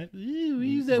edification, right? We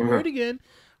use that word again.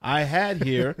 I had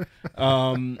here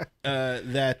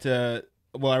that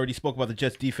I already spoke about the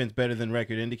Jets defense better than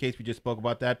record indicates. We just spoke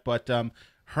about that. But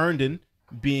Herndon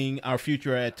being our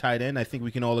future at tight end. I think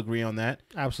we can all agree on that.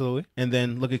 Absolutely. And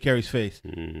then look at Kerry's face.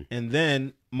 And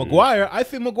then McGuire, I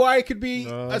think McGuire could be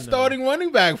a starting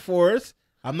running back for us.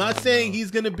 I'm not saying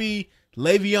he's going to be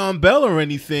Le'Veon Bell or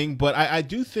anything, but I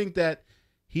do think that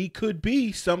he could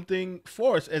be something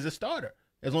for us as a starter,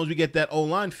 as long as we get that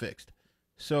O-line fixed.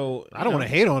 So I don't want to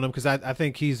hate on him because I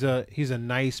think he's a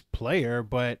nice player,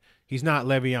 but he's not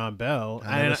Le'Veon Bell.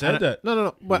 I never said that.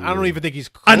 No. But I don't even think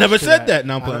he's. I never said that.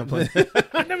 No, I'm playing.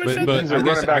 I never said that. He's a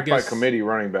running back by committee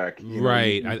running back.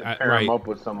 Right. You pair him up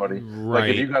with somebody. Right. Like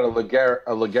if you got a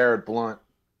LeGarrette Blount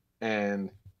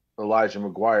and Elijah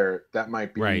McGuire, that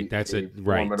might be That's a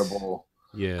formidable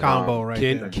combo right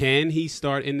there. Can he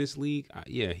start in this league?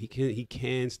 Yeah, he can. He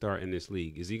can start in this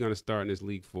league. Is he going to start in this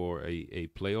league for a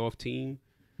playoff team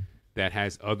that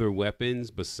has other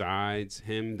weapons besides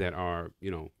him that are,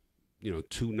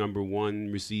 two number one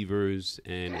receivers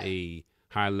and a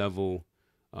high level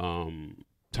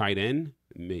tight end?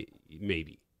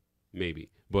 Maybe.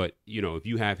 But, if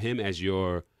you have him as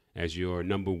your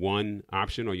number one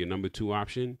option or your number two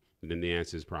option, then the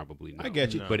answer is probably no. I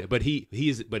get you. No. But he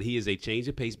is a change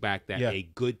of pace back that a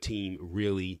good team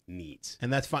really needs.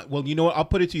 And that's fine. Well, you know what? I'll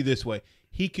put it to you this way.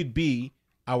 He could be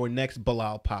our next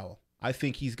Bilal Powell. I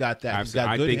think he's got that. He's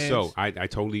got good hands. So. I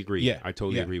totally agree. Yeah. I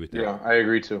totally agree with that. Yeah, I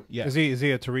agree too. Yeah. Is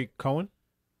he a Tariq Cohen?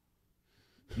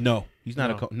 No, he's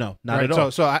not not at all.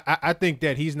 So I think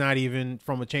that he's not even,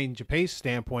 from a change of pace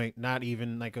standpoint, not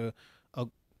even like I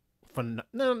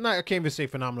can't even say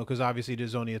phenomenal because obviously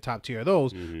there's only a top tier of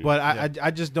those. Mm-hmm. But I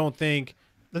just don't think.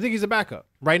 I think he's a backup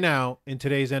right now in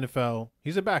today's NFL.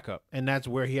 He's a backup, and that's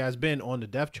where he has been on the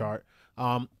depth chart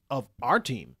of our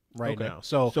team now.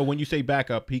 So when you say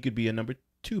backup, he could be a number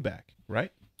 2 back,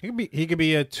 right? He could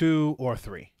be a 2 or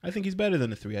 3. I think he's better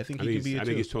than a 3. I think he could be a 2. I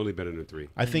think he's totally better than a 3.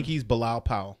 I think he's Bilal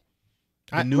Powell,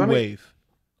 the new wave.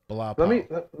 Bilal Powell.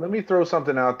 Let me throw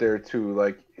something out there too.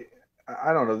 Like,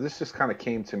 I don't know. This just kind of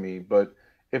came to me, but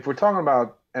if we're talking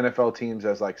about NFL teams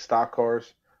as like stock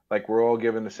cars, like we're all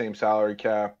given the same salary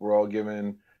cap, we're all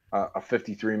given a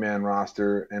 53-man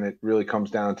roster, and it really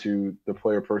comes down to the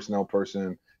player personnel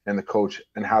person and the coach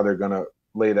and how they're going to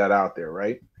lay that out there,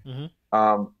 right?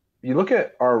 Mm-hmm. You look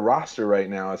at our roster right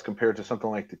now as compared to something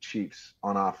like the Chiefs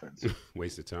on offense.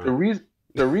 Waste of time.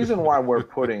 The reason why we're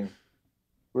putting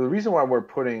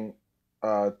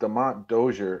DeMont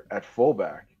Dozier at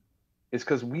fullback is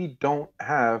because we don't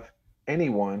have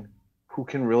anyone who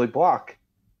can really block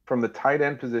from the tight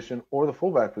end position or the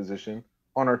fullback position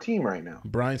on our team right now.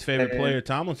 Brian's favorite player,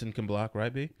 Tomlinson, can block,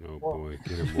 right, B? Oh, boy.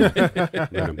 Get him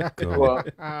Let him go. Well,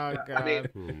 oh, God. I mean,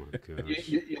 oh, my gosh.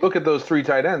 you look at those 3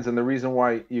 tight ends, and the reason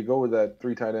why you go with that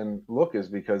 3 tight end look is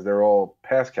because they're all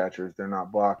pass catchers. They're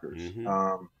not blockers.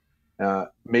 Mm-hmm.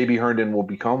 Maybe Herndon will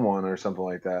become one or something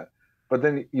like that. But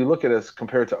then you look at us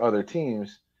compared to other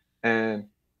teams, and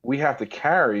we have to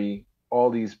carry all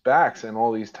these backs and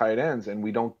all these tight ends, and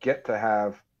we don't get to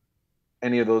have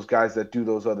any of those guys that do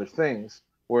those other things,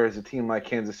 whereas a team like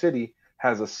Kansas City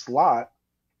has a slot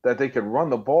that they could run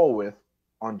the ball with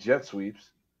on jet sweeps,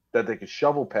 that they could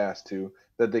shovel pass to,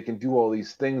 that they can do all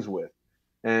these things with.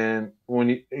 And when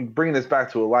you bring this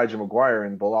back to Elijah McGuire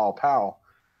and Bilal Powell,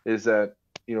 is that,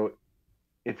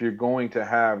 if you're going to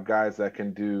have guys that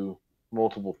can do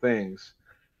multiple things,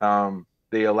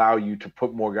 they allow you to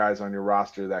put more guys on your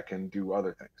roster that can do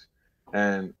other things.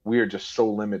 And we are just so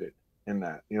limited in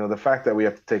that. The fact that we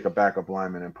have to take a backup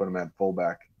lineman and put him at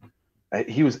fullback.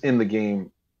 He was in the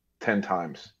game 10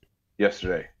 times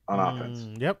yesterday on offense.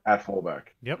 At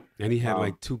fullback. Yep. And he had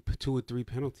like two or three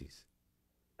penalties.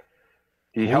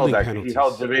 He held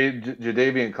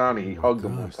Jadeveon Clowney. He hugged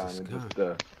him one time and just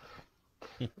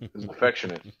was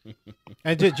affectionate.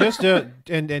 And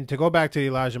to go back to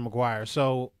Elijah McGuire.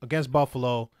 So against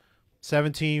Buffalo,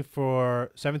 17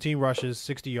 rushes,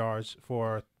 60 yards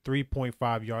for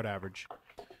 3.5 yard average.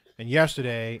 And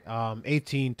yesterday,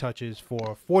 18 touches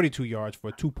for 42 yards for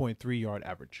a 2.3 yard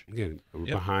average. Again,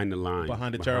 behind the line.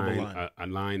 Behind a terrible line. A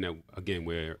line that, again,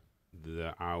 where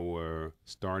our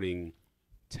starting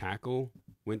tackle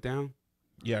went down.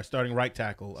 Yeah, starting right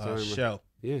tackle, Shell.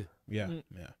 Yeah.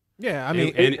 Yeah, I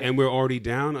mean, and we're already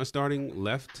down a starting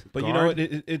left. But guard.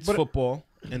 it's football,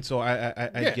 and so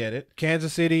I get it.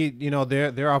 Kansas City,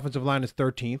 their offensive line is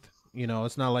 13th.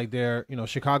 It's not like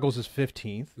Chicago's is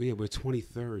 15th. Yeah, we're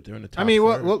 23rd. They're in the top. I mean,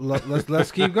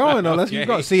 let's keep going. Let's keep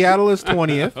going. Seattle is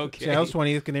 20th. Okay. Seattle's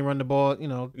 20th. Can they run the ball?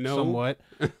 Somewhat.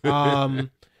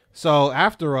 So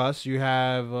after us, you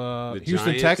have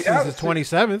Houston Texans is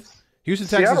 27th. Houston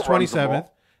Texans is 27th,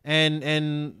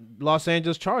 and Los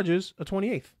Angeles Chargers are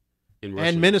 28th. In rushing.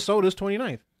 And Minnesota's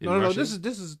 29th. In No. rushing?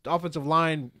 This is offensive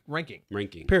line ranking.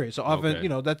 Ranking. Period. So Okay.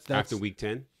 that's After week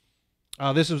 10.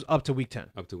 This was up to week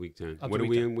 10. Up to week 10. Up What to are week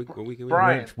we 10. in? What week are we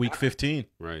Brian. in? Week 15.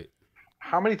 Right.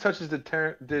 How many touches did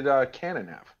Cannon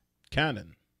have?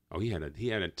 Cannon. Oh, he had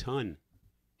a ton.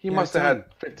 He Yeah, must have ton.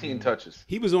 had 15 touches.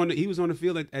 He was on the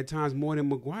field at times more than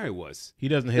McGuire was. He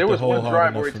doesn't hit There the was hole one hard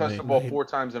drive enough where he for touched me. the ball 4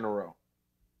 times in a row.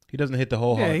 He doesn't hit the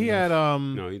hole hard Yeah, he enough.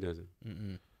 had No, he doesn't.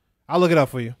 I'll look it up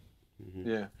for you.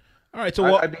 Yeah. All right,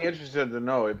 so I'd be interested to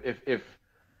know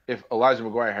if Elijah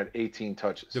McGuire had 18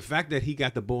 touches. The fact that he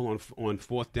got the ball on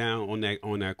fourth down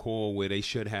on that call where they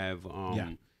should have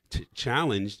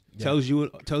challenged tells you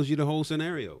the whole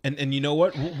scenario. And you know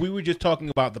what? We were just talking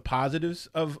about the positives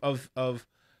of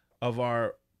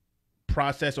our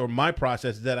process, or my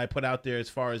process that I put out there as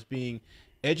far as being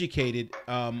educated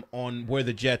on where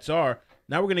the Jets are.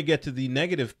 Now we're going to get to the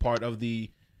negative part of the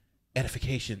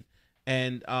edification.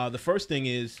 And the first thing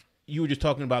is, you were just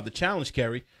talking about the challenge,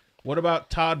 Kerry. What about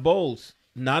Todd Bowles?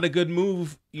 Not a good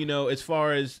move, as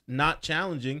far as not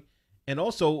challenging. And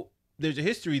also, there's a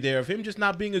history there of him just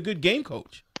not being a good game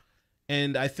coach.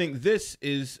 And I think this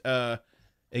is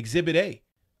Exhibit A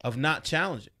of not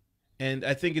challenging. And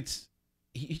I think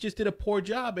he just did a poor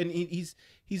job, and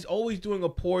he's always doing a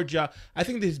poor job. I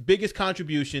think his biggest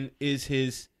contribution is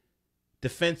his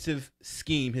defensive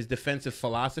scheme, his defensive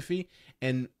philosophy,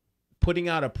 and putting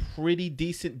out a pretty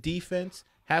decent defense,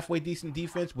 halfway decent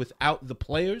defense without the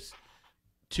players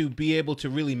to be able to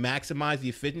really maximize the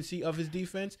efficiency of his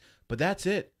defense. But that's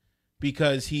it,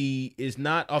 because he is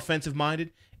not offensive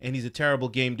minded and he's a terrible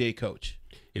game day coach.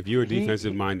 If you're a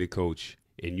defensive minded coach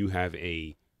and you have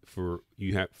for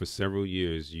several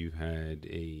years you've had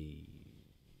a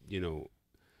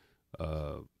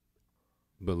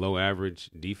below average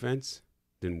defense,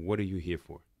 then what are you here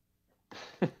for?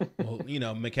 Well,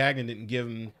 McCagnon didn't give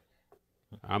him.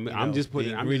 I'm just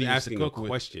asking a with.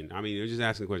 question. I mean, you're just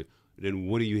asking a question. Then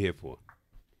what are you here for?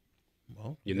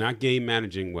 Well, you're not game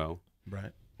managing well,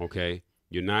 right? Okay,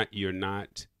 you're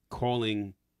not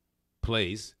calling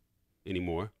plays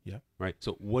anymore. Yeah, right.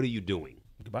 So what are you doing?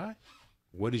 Goodbye.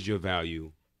 What is your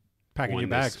value? Packing your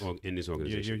bags in this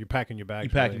organization. You're packing your bags.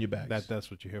 You're packing your bags. That's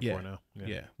what you're here for now.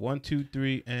 Yeah. 1, 2,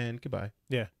 3, and goodbye.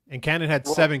 Yeah. And Cannon had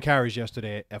 7 carries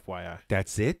yesterday, FYI.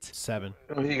 That's it? 7.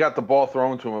 He got the ball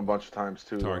thrown to him a bunch of times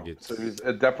too. Targets. So he's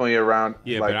definitely around.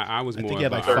 Yeah, but I was more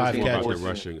about the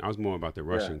rushing. I was more about the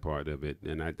rushing part of it,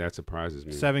 and that surprises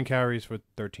me. 7 carries for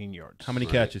 13 yards. How many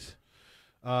catches?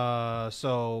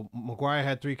 So McGuire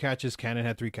had 3 catches. Cannon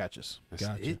had 3 catches. That's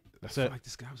it. That's I feel it. like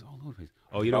this guy was all over the place.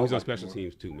 Oh, he's on special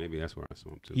teams too. Maybe that's where I saw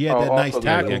him too. He had that nice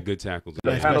tackle. He had good tackles.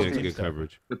 Good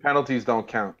coverage. The penalties don't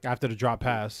count. After the drop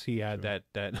pass, he had that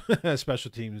special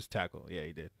teams tackle. Yeah,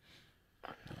 he did.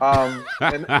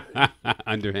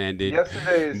 Underhanded.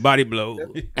 Yesterday's body blow.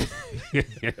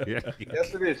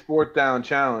 Yesterday's 4th down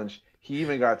challenge. He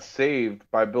even got saved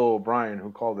by Bill O'Brien,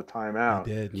 who called the timeout.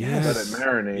 He did. Yes. Let it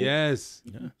marinate. Yes.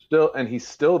 He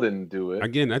still didn't do it.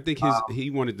 Again, I think he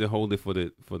wanted to hold it for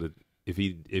the if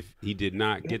he did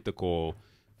not get the call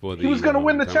for the. He was going to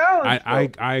win the challenge.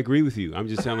 I agree with you. I'm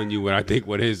just telling you what I think.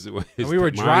 What his we were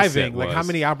driving. Was. Like, how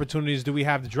many opportunities do we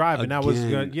have to drive? And that was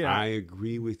good. Yeah, I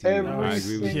agree with you. Every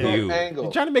single angle.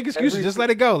 You're trying to make excuses. Just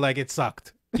let it go. Like, it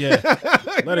sucked. Yeah,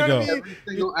 let it go. Every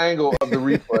single angle of the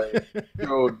replay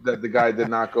showed that the guy did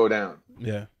not go down.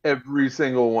 Yeah, every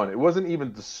single one. It wasn't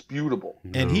even disputable.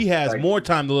 And he has more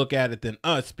time to look at it than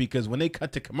us, because when they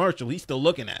cut to commercial, he's still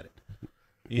looking at it.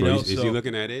 Is he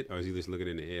looking at it, or is he just looking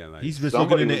in the air? Like, he's just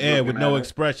looking in the air with no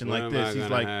expression like this. He's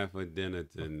like, have for dinner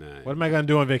tonight? What am I gonna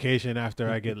do on vacation after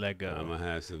I get let go? I'm gonna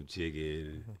have some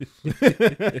chicken, and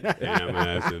I'm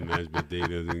gonna have some mashed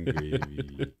potatoes and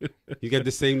gravy. You got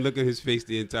the same look on his face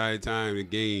the entire time. The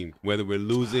game, whether we're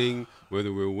losing,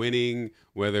 whether we're winning,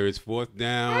 whether it's 4th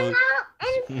down.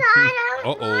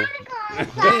 Uh-oh.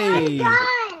 Hey.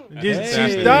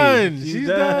 She's done. She's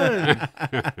done.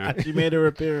 She made her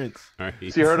appearance. Right.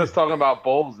 She heard us talking about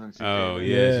bowls, and she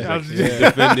she's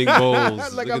defending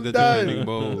bowls. Like, Look I'm at the done. defending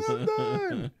bowls. I'm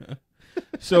done.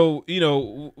 So, we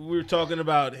were talking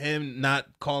about him not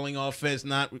calling offense,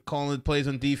 not calling plays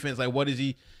on defense. Like, what is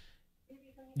he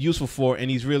useful for?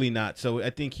 And he's really not. So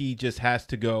I think he just has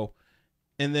to go.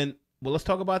 And then, let's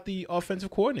talk about the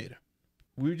offensive coordinator.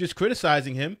 We were just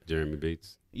criticizing him. Jeremy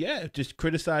Bates. Yeah, just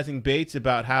criticizing Bates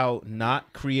about how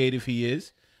not creative he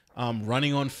is,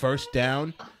 running on 1st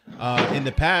down. In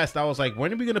the past, I was like,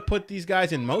 when are we going to put these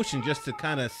guys in motion just to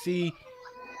kind of see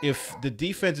if the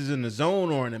defense is in the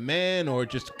zone or in a man, or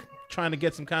just trying to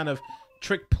get some kind of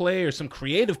trick play or some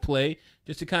creative play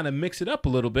just to kind of mix it up a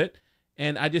little bit.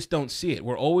 and I just don't see it.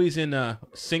 We're always in a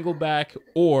single back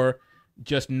or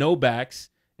just no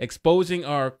backs, exposing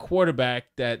our quarterback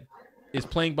that is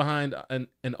playing behind an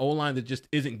O-line that just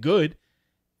isn't good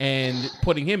and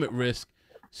putting him at risk.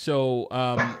 So,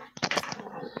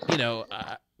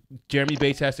 Jeremy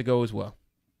Bates has to go as well.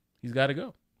 He's got to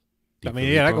go. I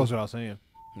mean, yeah, that goes without saying.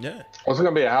 Yeah. It's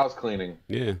going to be a house cleaning.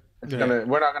 Yeah.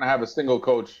 We're not going to have a single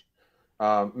coach.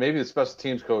 Maybe the special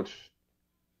teams coach,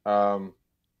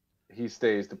 he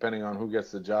stays depending on who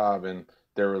gets the job and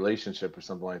their relationship or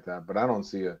something like that. But I don't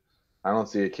see a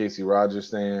Casey Rogers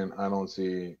staying.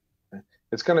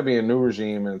 It's going to be a new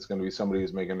regime, and it's going to be somebody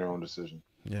who's making their own decision.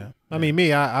 Yeah. I mean,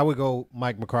 I would go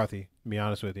Mike McCarthy, to be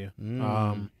honest with you.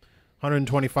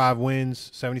 125 wins,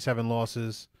 77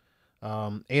 losses.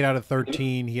 8 out of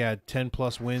 13. He had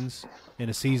 10+ wins in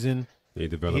a season. He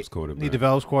develops quarterbacks. He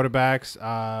develops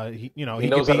quarterbacks. He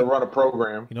knows how to run a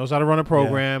program. He knows how to run a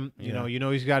program. Yeah. You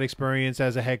know he's got experience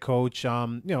as a head coach.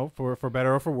 For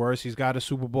better or for worse, he's got a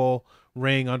Super Bowl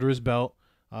ring under his belt.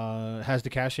 Has the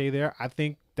cachet there. I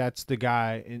think that's the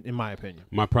guy, in my opinion.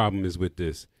 My problem is with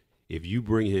this. If you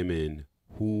bring him in,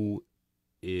 what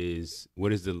is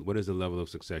the level of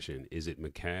succession? Is it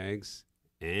McCags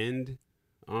and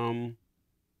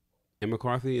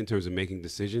McCarthy in terms of making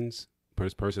decisions,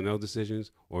 personnel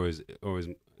decisions, or is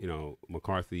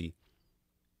McCarthy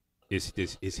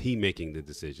is he making the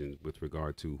decisions with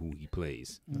regard to who he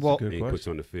plays? And he puts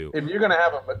on the field. If you're gonna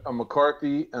have a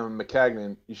McCarthy and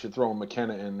McCagnon, you should throw a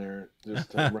McKenna in there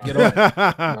just to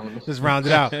round just round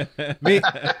it out. Me,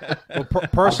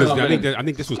 personally, I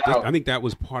think that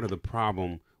was part of the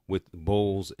problem with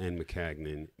Bowles and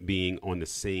McCagnon being on the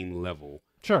same level.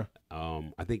 Sure.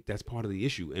 I think that's part of the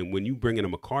issue. And when you bring in a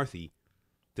McCarthy,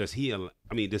 does he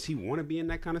want to be in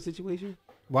that kind of situation?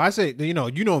 Well, I say, you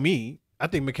know me. I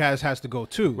think McCass has to go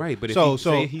too. Right, but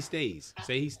say he stays.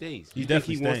 He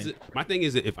definitely stays. My thing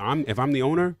is that if I'm the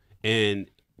owner and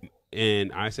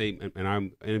I say and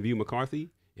I'm interview McCarthy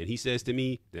and he says to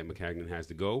me that McCagnon has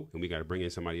to go and we got to bring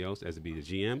in somebody else as to be the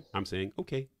GM, I'm saying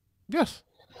okay. Yes.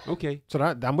 Okay. So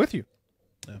I'm with you.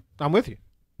 Yeah. I'm with you.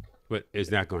 But is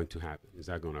that going to happen? Is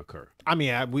that going to occur? I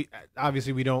mean, we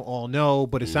obviously don't all know,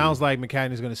 but it sounds like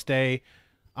McCagnon is going to stay.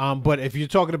 But if you're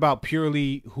talking about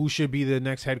purely who should be the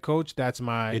next head coach, that's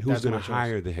my. And who's going to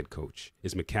hire the head coach?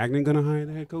 Is McCagnon going to hire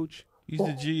the head coach? He's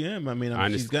the GM. I mean,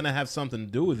 he's going to have something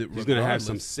to do with it. He's going to have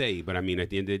some say, but I mean, at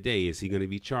the end of the day, is he going to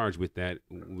be charged with that?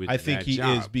 I think he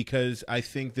is, because I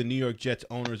think the New York Jets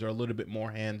owners are a little bit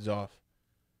more hands off.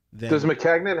 Does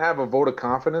McCagnon have a vote of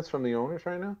confidence from the owners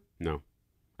right now? No,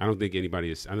 I don't think anybody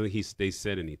is. I don't think they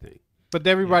said anything. But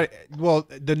everybody, well,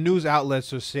 the news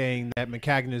outlets are saying that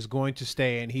McCagnon is going to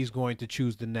stay and he's going to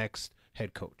choose the next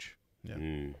head coach. Yeah.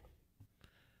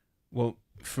 Well,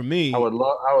 for me, I would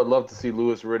love to see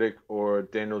Louis Riddick or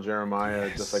Daniel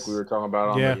Jeremiah, just like we were talking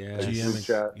about on the group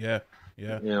chat. Yeah.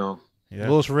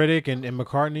 Louis Riddick and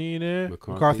McCarthy in there.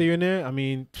 McCarthy in there. I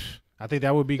mean, I think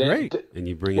that would be great. And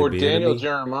you bring or Daniel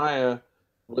Jeremiah.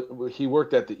 He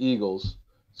worked at the Eagles,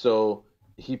 so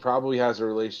he probably has a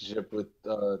relationship with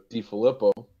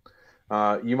DiFilippo.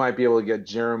 You might be able to get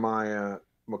Jeremiah,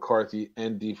 McCarthy,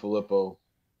 and DiFilippo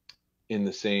in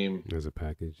the same as a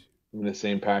package. In the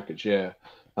same package, yeah.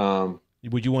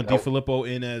 Would you want DiFilippo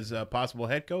in as a possible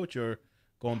head coach, or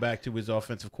going back to his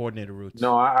offensive coordinator roots?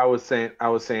 No, I was saying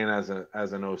as an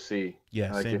OC.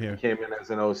 Yeah, like same if here. He came in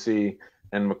as an OC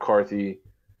and McCarthy.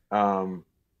 I'm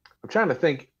trying to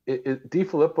think. Is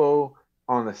DiFilippo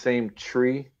on the same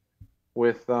tree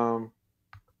with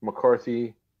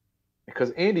McCarthy?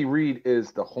 Because Andy Reid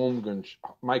is the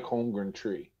Mike Holmgren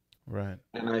tree. Right.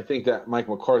 And I think that Mike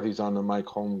McCarthy's on the Mike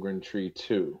Holmgren tree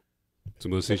too.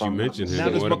 So since you mentioned him, now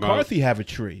does McCarthy have a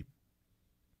tree?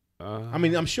 I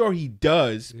mean, I'm sure he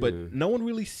does, but no one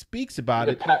really speaks about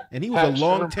it. And he was a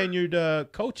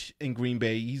long-tenured coach in Green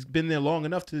Bay. He's been there long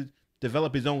enough to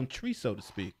develop his own tree, so to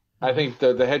speak. I think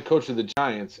the head coach of the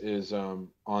Giants is on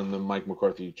the Mike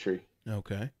McCarthy tree.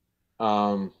 Okay.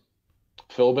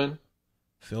 Philbin?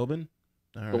 All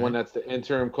right. The one that's the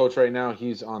interim coach right now,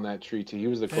 he's on that tree too. He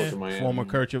was the coach of Miami. Former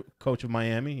coach of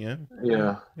Miami, yeah.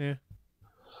 Yeah.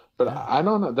 But I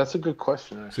don't know. That's a good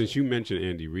question, actually. Since you mentioned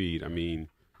Andy Reid, I mean,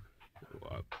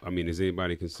 is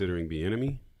anybody considering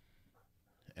Bieniemy?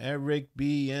 Eric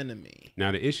Bieniemy.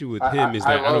 Now the issue with him is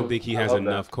that I don't think he has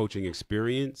enough coaching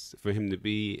experience for him to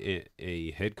be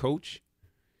a head coach.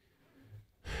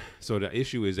 So the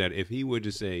issue is that if he were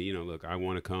to say, look, I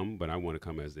want to come, but I want to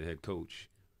come as the head coach,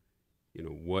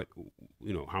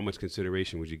 how much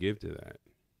consideration would you give to that?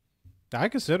 I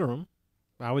consider him.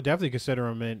 I would definitely consider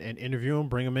him and interview him,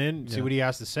 bring him in, see what he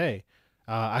has to say.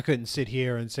 I couldn't sit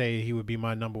here and say he would be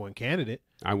my number one candidate.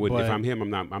 I would if I'm him.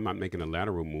 I'm not making a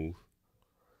lateral move.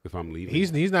 If I'm leaving,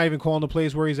 he's not even calling the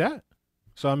plays where he's at.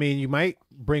 So I mean, you might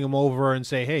bring him over and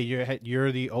say, "Hey,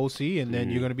 you're the OC, and then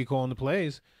you're going to be calling the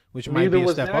plays," which might be a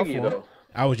step up for him.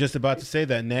 I was just about to say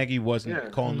that Nagy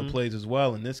wasn't calling the plays as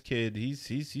well, and this kid, he's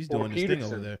doing his thing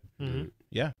over there. Mm-hmm.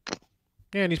 Yeah.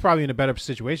 Yeah, and he's probably in a better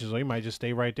situation, so he might just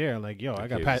stay right there. Like, yo, I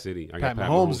got Pat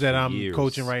Mahomes that I'm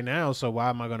coaching right now, so why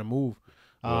am I going to move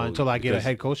until I get a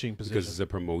head coaching position? Because it's a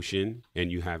promotion,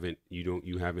 and you haven't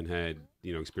had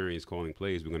experience calling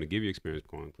plays. We're going to give you experience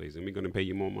calling plays, and we're going to pay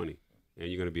you more money, and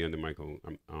you're going to be under Mike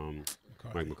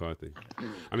McCarthy.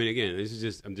 I mean, again,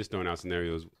 I'm just throwing out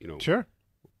scenarios. Sure.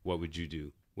 What would you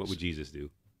do? What would Jesus do?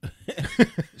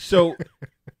 So,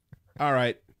 all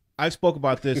right. I've spoken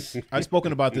about this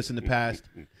in the past.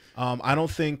 I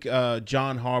don't think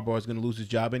John Harbaugh is going to lose his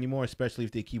job anymore, especially if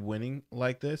they keep winning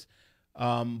like this.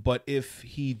 But if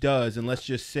he does, and let's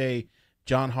just say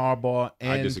John Harbaugh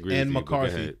and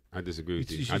McCarthy, I disagree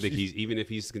with you. I think even if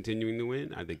he's continuing to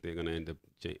win, I think they're going to end up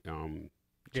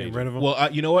getting rid of him.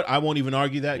 Well, you know what? I won't even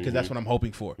argue that because that's what I'm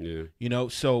hoping for. Yeah.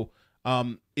 So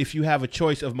if you have a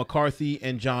choice of McCarthy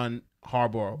and John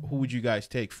Harbaugh, who would you guys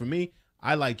take? For me,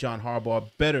 I like John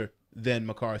Harbaugh better than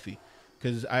McCarthy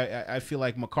because I feel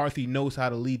like McCarthy knows how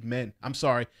to lead men. I'm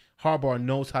sorry, Harbaugh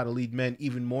knows how to lead men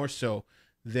even more so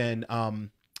than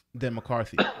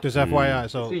McCarthy. Just FYI,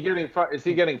 so is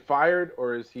he getting fired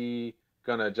or is he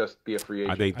gonna just be a free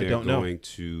agent? I think they're going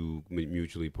to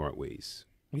mutually part ways.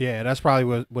 Yeah, that's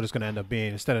probably what it's going to end up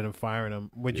being instead of them firing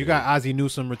him. But you got Ozzie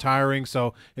Newsome retiring,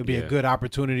 so it'd be a good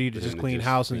opportunity to just clean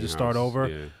house and just start over.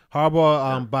 Yeah.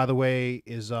 Harbaugh, by the way,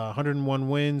 is 101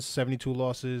 wins, 72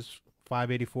 losses,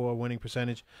 584 winning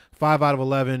percentage. 5 out of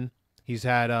 11, he's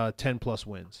had 10-plus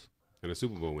wins. And a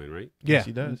Super Bowl win, right? Yeah. Yes,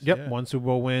 he does. Yep, yeah. One Super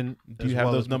Bowl win. Do you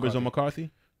have those numbers on McCarthy?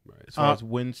 Right. As far as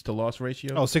wins to loss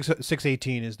ratio? Oh,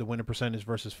 618 is the winning percentage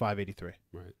versus 583.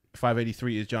 Right.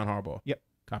 583 is John Harbaugh. Yep.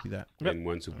 Copy that. And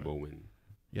one Super Bowl win.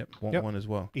 Yep. One as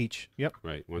well. Each. Yep.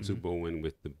 Right. One Super Bowl win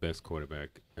with the best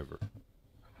quarterback ever.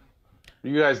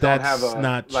 You guys don't have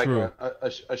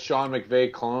a Sean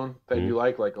McVay clone that you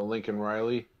like a Lincoln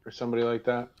Riley or somebody like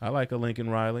that? I like a Lincoln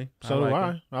Riley. So do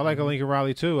I. I like a Lincoln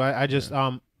Riley too. I just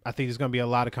I think there's going to be a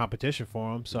lot of competition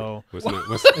for him. So hold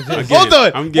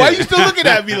on. Why are you still looking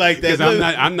at me like that? Because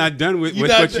I'm not done with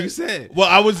what you said.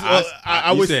 Well,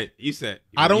 You said.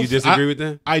 I don't. You disagree with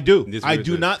that? I do. I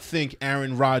do not think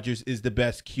Aaron Rodgers is the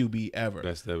best QB ever.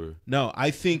 Best ever. No, I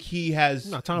think he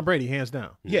has. No, Tom Brady, hands down.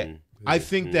 Yeah, I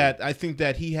think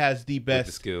that he has the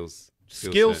best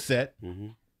skill set.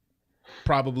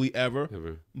 Probably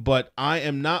ever. But I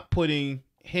am not putting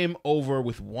him over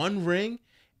with one ring.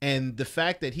 And the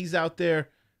fact that he's out there,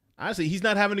 honestly, he's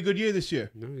not having a good year this year.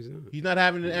 No, he's not. He's not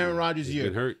having an Aaron Rodgers year.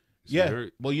 He's been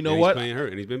hurt. Well, you know what? He's playing hurt,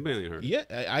 and he's been playing hurt. Yeah,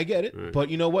 I get it. Right. But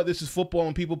you know what? This is football,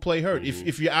 and people play hurt.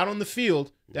 If you're out on the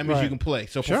field, that means you can play.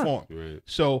 So perform. Right.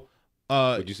 So,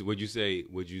 would you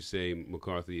say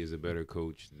McCarthy is a better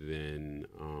coach than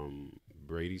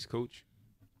Brady's coach?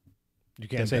 You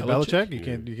can't say Belichick.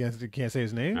 You can't say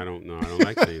his name. I don't know. I don't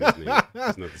like saying his name.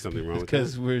 There's something wrong with that.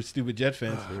 Because we're stupid Jet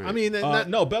fans. Right. I mean,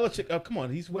 no, Belichick. Come on,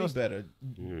 he's way better.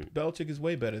 Belichick is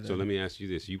way better than. So let me ask you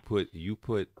this: you put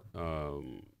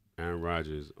Aaron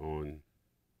Rodgers on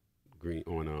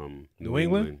New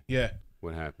England. Yeah.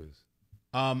 What happens?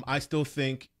 I still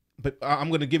think, but I'm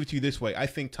going to give it to you this way: I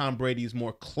think Tom Brady is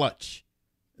more clutch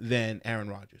than Aaron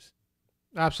Rodgers.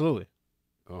 Absolutely.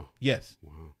 Oh. Yes.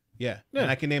 Wow. Yeah, and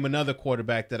I can name another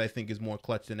quarterback that I think is more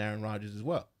clutch than Aaron Rodgers as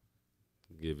well.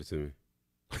 Give it to me.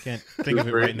 I can't think of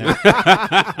it right now.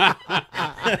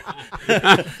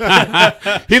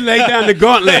 He laid down the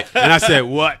gauntlet, and I said,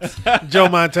 "What?" Joe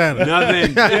Montana.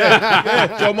 Nothing.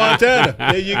 Yeah, Joe Montana.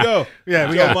 There you go.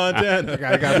 Yeah, Joe Montana.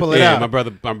 I got to pull it out. My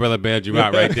brother bailed you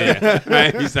out right there.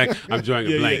 Right? He's like, "I'm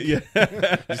drawing a blank."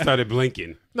 Yeah. He started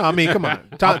blinking. No, I mean, come on,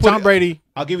 Tom Brady.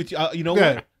 I'll give it to you. You know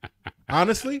what?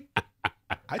 Honestly,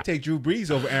 I take Drew Brees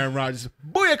over Aaron Rodgers.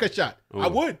 Booyaka shot. I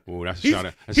would. Oh, that's a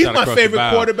shot. He's my favorite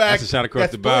quarterback. That's a shot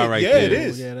across the bow right there. Yeah, it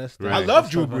is. Yeah, that's I love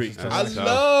Drew Brees. I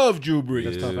love Drew Brees.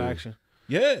 That's tough action.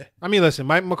 Yeah. I mean, listen,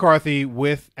 Mike McCarthy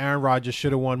with Aaron Rodgers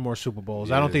should have won more Super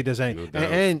Bowls. I don't think there's any. No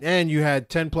and you had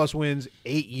 10-plus wins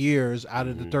 8 years out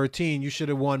of the 13. You should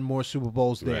have won more Super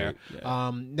Bowls there. Right.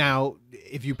 Yeah. Now,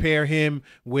 if you pair him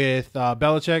with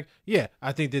Belichick,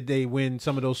 I think that they win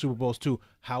some of those Super Bowls too.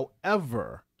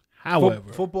 However,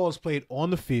 football is played on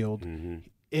the field,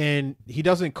 and he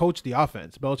doesn't coach the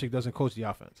offense. Belichick doesn't coach the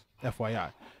offense,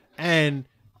 FYI. And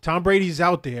Tom Brady's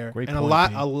out there,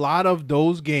 a lot of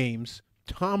those games,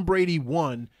 Tom Brady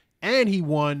won and he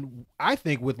won, I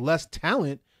think, with less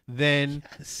talent than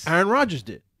Aaron Rodgers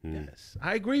did. Yes,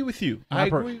 I agree with you. My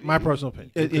personal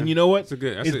opinion. And you know what?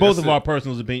 It's both of our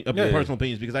personal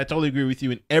opinions because I totally agree with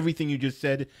you in everything you just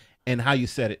said and how you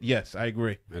said it. Yes, I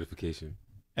agree. Edification.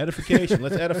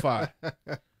 Let's edify.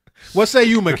 What say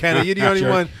you, McKenna? You're the only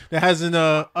one that hasn't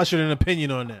ushered an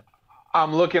opinion on that.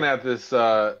 I'm looking at this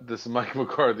this Mike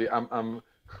McCarthy. I'm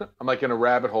like in a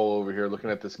rabbit hole over here looking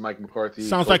at this Mike McCarthy.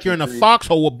 Sounds like you're in a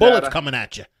foxhole with bullets coming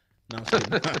at you. No,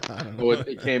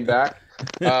 it came back.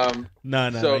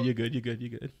 No, you're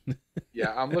good.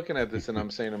 Yeah, I'm looking at this and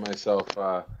I'm saying to myself,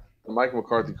 the Mike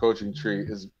McCarthy coaching tree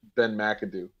is Ben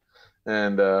McAdoo.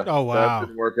 And oh wow, that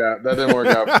didn't work out. That didn't work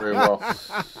out very well.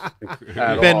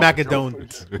 Ben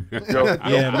McAdoo.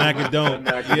 Yeah,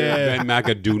 McAdoo. Yeah, Ben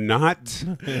McAdoo not.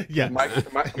 Yeah,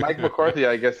 Mike McCarthy,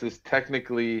 I guess, is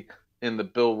technically in the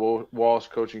Bill Walsh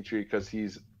coaching tree because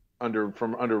he's under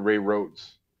Ray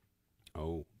Rhodes.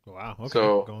 Oh wow. Okay.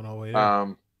 So going all the way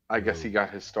in. I guess he got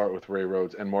his start with Ray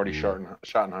Rhodes and Marty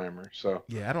Schottenheimer. So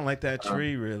yeah, I don't like that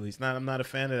tree really. I'm not a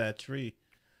fan of that tree.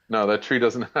 No, that tree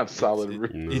doesn't have solid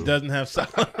roots. No. It doesn't have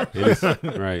solid roots.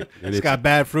 Right. And it's got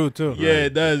bad fruit too. Yeah, right.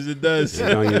 It does. They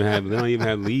don't even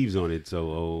have leaves on it,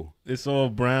 so it's all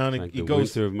brown. Like it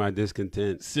goes winter of my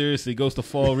discontent. Seriously, it goes to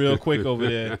fall real quick over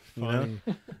there. You know?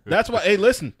 That's why. Hey,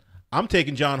 listen, I'm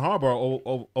taking John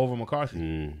Harbaugh over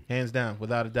McCarthy, hands down,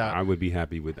 without a doubt. I would be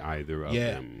happy with either of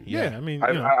them. Yeah, I mean,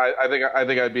 I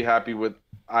think I'd be happy with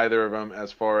either of them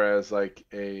as far as like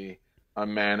a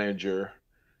manager.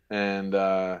 And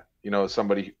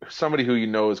somebody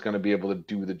who is going to be able to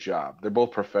do the job. They're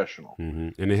both professional,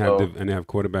 and they have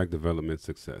quarterback development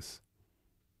success.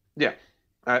 Yeah,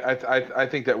 I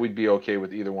think that we'd be okay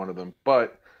with either one of them,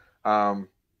 but I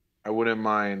wouldn't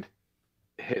mind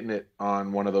hitting it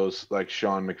on one of those like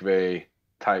Sean McVay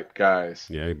type guys.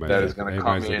 Yeah, that is going to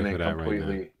come in and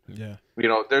completely.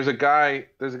 Right there's a guy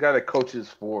that coaches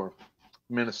for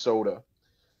Minnesota,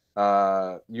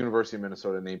 University of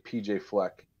Minnesota, named PJ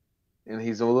Fleck. And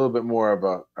he's a little bit more of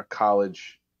a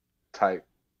college type,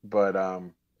 but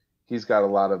he's got a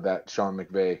lot of that Sean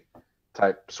McVay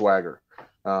type swagger.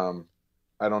 I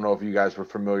don't know if you guys were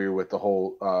familiar with the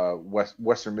whole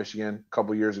Western Michigan a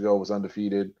couple years ago was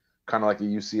undefeated, kind of like a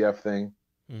UCF thing.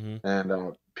 Mm-hmm.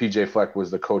 And PJ Fleck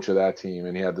was the coach of that team,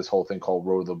 and he had this whole thing called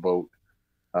Row the Boat,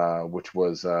 which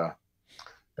was a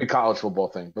college football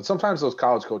thing. But sometimes those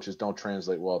college coaches don't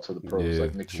translate well to the pros,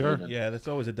 like Nick Saban. Yeah, that's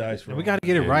always a dice roll. We got to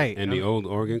get it right. And the old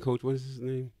Oregon coach, what is his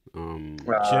name?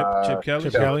 Chip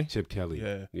Kelly. Chip Kelly.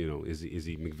 Yeah. Is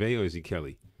he McVay or is he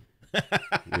Kelly?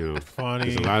 Funny.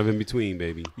 There's a lot of in between,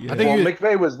 baby. Yeah.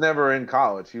 McVay was never in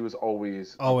college. He was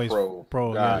always a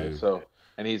pro guy. Yeah. So,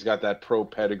 and he's got that pro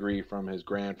pedigree from his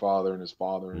grandfather and his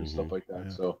father and stuff like that.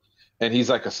 Yeah. So, and he's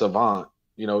like a savant.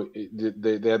 They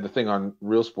had the thing on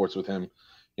Real Sports with him.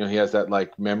 He has that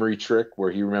like memory trick where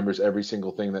he remembers every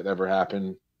single thing that ever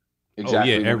happened.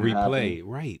 Exactly. Every play.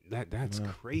 Right. That's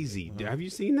crazy. Have you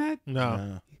seen that?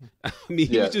 No. I mean,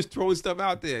 he was just throwing stuff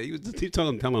out there. He was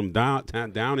telling them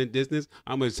down in distance,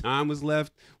 how much time was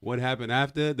left, what happened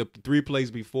after, the 3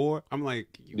 plays before. I'm like,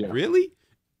 really?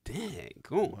 Dang,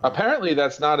 cool. Apparently,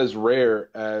 that's not as rare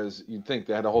as you'd think.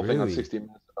 They had a whole thing on 60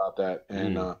 Minutes about that.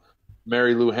 And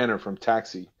Mary Lou Henner from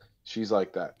Taxi, she's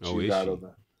like that. She's out of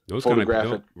that. Those kind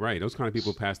of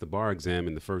people pass the bar exam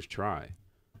in the first try.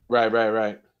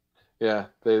 Right. Yeah,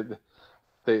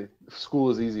 they school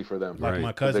is easy for them. Like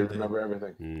my cousin, they remember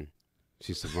everything.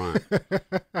 She's savant.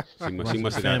 she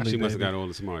must have got all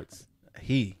the smarts.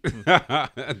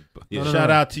 Shout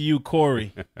out to you,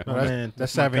 Corey.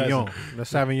 That's Savignon.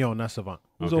 That's Savignon, not Savant.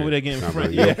 Who's over there getting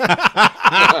French? Yeah.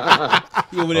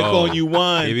 He over there calling you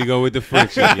wine. Here we go with the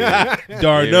French again.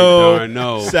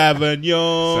 Darno,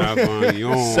 Savignon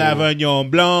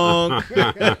Blanc,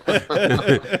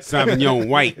 Savignon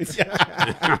White.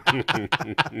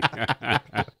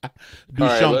 Du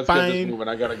Champagne. Let's get this moving.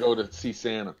 I gotta go to see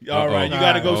Santa. All right, you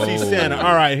gotta go see Santa.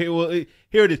 All right,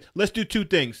 here it is. Let's do 2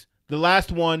 things. The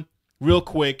last one, real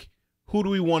quick. Who do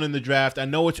we want in the draft? I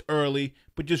know it's early,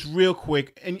 but just real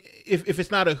quick. And if it's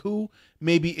not a who,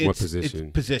 maybe it's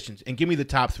positions. And give me the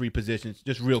top 3 positions,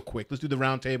 just real quick. Let's do the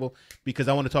round table because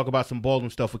I want to talk about some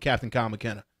Baldwin stuff with Captain Kyle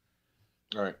McKenna.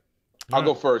 All right. I'll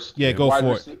go first. Yeah, go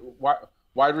for it.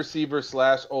 Wide receiver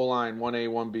 / O-line, 1A,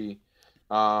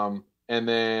 1B. And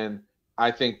then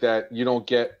I think that you don't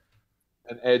get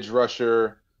an edge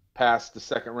rusher past the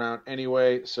second round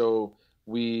anyway, so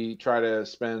we try to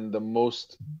spend the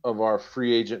most of our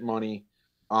free agent money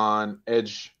on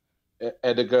edge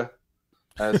Ediga,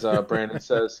 as Brandon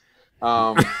says.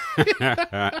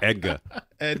 Edgar.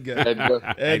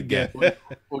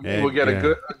 We'll get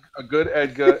a good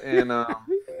Edgar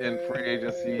in free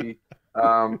agency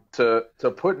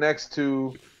to put next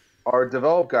to our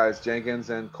developed guys,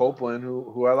 Jenkins and Copeland,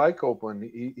 who I like Copeland.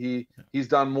 He's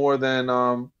done more than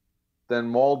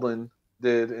Malden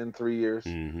did in 3 years.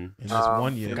 Mm-hmm. In just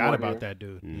 1 year. Forgot about that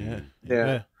dude. Mm-hmm.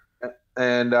 Yeah.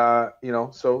 And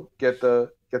so get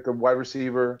the wide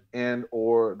receiver and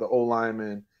or the O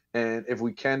lineman, and if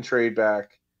we can trade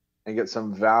back and get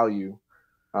some value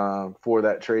for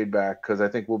that trade back, because I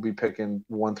think we'll be picking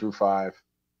 1 through 5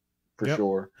 for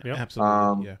sure. Yep.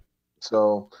 Absolutely.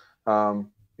 So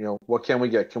what can we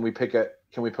get? Can we pick at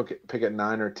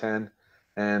 9 or 10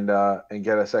 and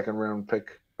get a second round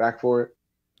pick back for it?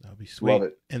 That'll be sweet. Love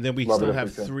it. And then we Love still it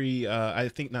have 3. I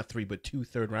think not 3, but 2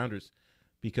 third-rounders,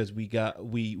 because we dealt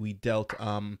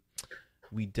the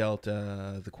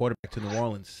quarterback to New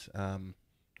Orleans,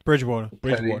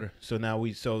 Bridgewater. So now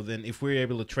then if we're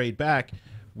able to trade back,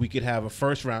 we could have a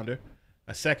first-rounder,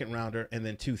 a second-rounder, and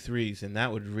then 2 threes, and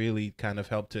that would really kind of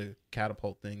help to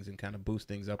catapult things and kind of boost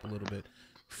things up a little bit.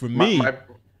 For me,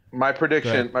 my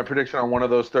prediction on one of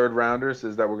those third-rounders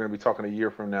is that we're going to be talking a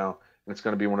year from now, and it's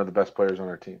going to be one of the best players on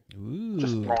our team. Ooh,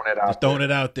 just throwing it out. Throwing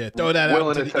it out there. Throw that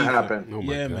Willing out it to happen. Oh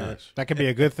my gosh. man. That could be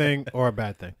a good thing or a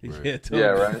bad thing. Right. Yeah,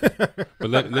 right. But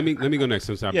let me go next,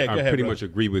 since I ahead, pretty bro. much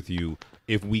agree with you.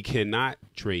 If we cannot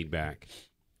trade back,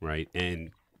 right,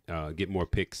 and get more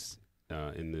picks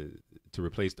to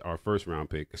replace our first round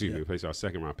pick, replace our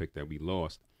second round pick that we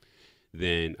lost,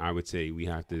 then I would say we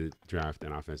have to draft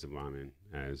an offensive lineman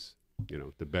as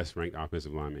the best ranked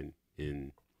offensive lineman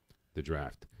in the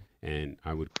draft. And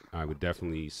I would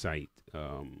definitely cite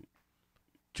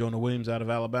Jonah Williams out of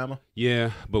Alabama.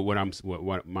 Yeah, but what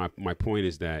my point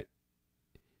is that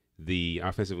the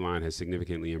offensive line has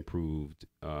significantly improved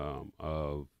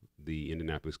of the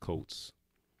Indianapolis Colts.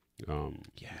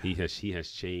 He has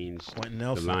changed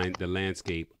the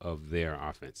landscape of their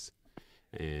offense.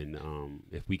 And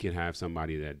if we can have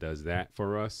somebody that does that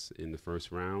for us in the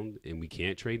first round and we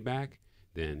can't trade back,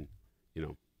 then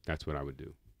that's what I would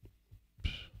do.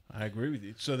 I agree with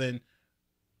you. So then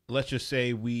let's just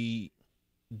say we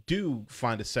do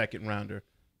find a second rounder.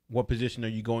 What position are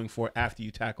you going for after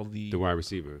you tackle the wide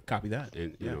receiver? Copy that.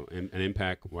 And an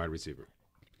impact wide receiver.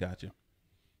 Gotcha.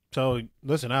 So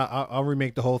listen, I'll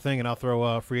remake the whole thing and I'll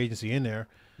throw free agency in there.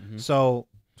 Mm-hmm. So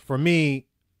for me,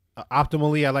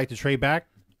 optimally, I like to trade back,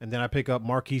 and then I pick up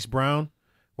Marquise Brown,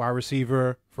 wide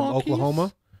receiver from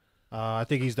Oklahoma. I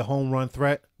think he's the home run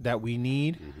threat that we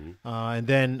need. Mm-hmm. And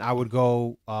then I would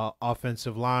go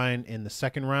offensive line in the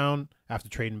second round after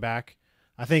trading back.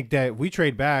 I think that we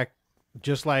trade back,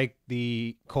 just like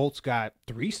the Colts got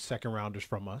 3 second rounders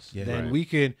from us, then we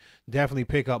could definitely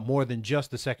pick up more than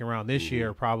just the second round this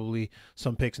year, probably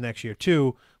some picks next year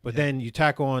too. But then you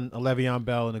tack on a Le'Veon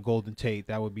Bell and a Golden Tate.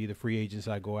 That would be the free agents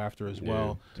I go after as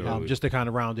well, totally. just to kind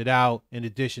of round it out, in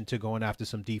addition to going after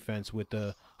some defense with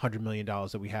the $100 million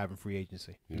that we have in free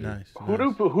agency. Nice.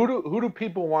 Who do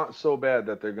people want so bad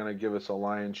that they're going to give us a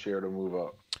lion's share to move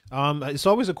up? It's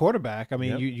always a quarterback. I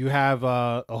mean, you have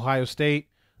Ohio State.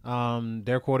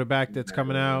 Their quarterback that's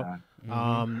coming out,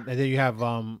 and then you have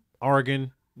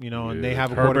Oregon, and they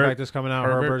have a quarterback that's coming out.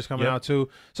 Herbert's coming out too.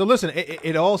 So listen,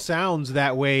 it all sounds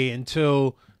that way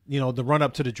until the run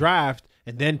up to the draft,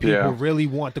 and then people really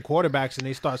want the quarterbacks, and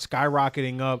they start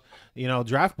skyrocketing up,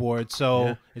 draft boards.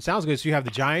 So it sounds good. So you have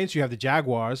the Giants, you have the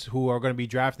Jaguars, who are going to be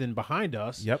drafting behind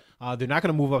us. Yep. They're not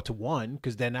going to move up to 1,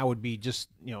 because then that would be just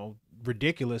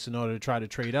ridiculous in order to try to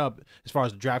trade up as far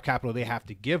as the draft capital they have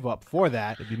to give up for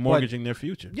that. They'd be mortgaging their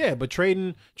future. Yeah, but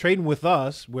trading with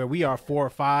us, where we are 4 or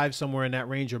 5, somewhere in that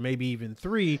range, or maybe even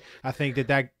 3, I think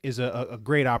that is a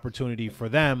great opportunity for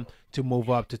them to move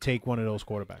up to take one of those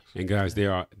quarterbacks. And guys,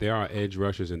 there are edge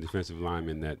rushers and defensive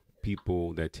linemen that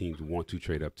teams want to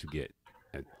trade up to get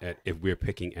at if we're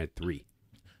picking at 3.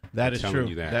 That is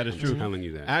true. That is true. I'm telling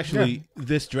you that. Actually,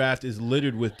 this draft is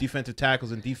littered with defensive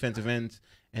tackles and defensive ends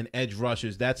and edge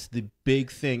rushers. That's the big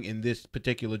thing in this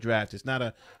particular draft. It's not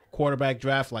a quarterback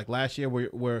draft like last year where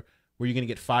you're going to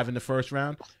get 5 in the first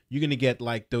round. You're going to get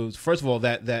like those. First of all,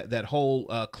 that whole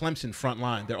Clemson front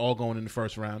line, they're all going in the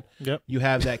first round. Yep. You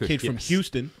have that kid from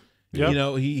Houston.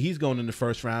 Yep. He's going in the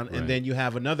first round, and then you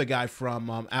have another guy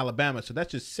from Alabama. So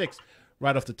that's just 6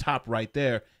 right off the top right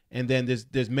there. And then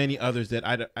there's many others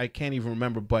that I can't even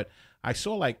remember, but I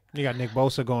saw you got Nick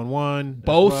Bosa going 1.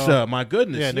 Bosa, my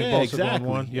goodness. Yeah, Nick Bosa exactly.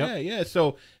 going 1. Yep. Yeah.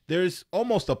 So there's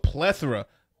almost a plethora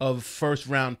of first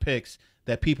round picks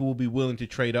that people will be willing to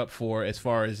trade up for, as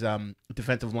far as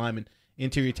defensive linemen,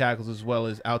 interior tackles, as well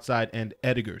as outside and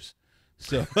edgers.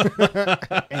 So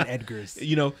and Edgar's.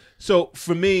 So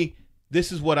for me,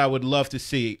 this is what I would love to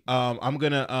see. I'm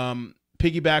gonna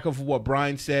piggyback off of what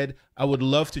Brian said. I would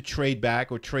love to trade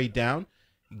back or trade down,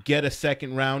 get a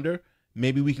second rounder.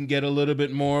 Maybe we can get a little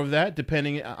bit more of that.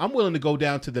 Depending, I'm willing to go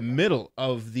down to the middle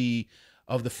of the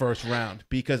first round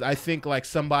because I think like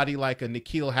somebody like a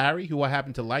N'Keal Harry, who I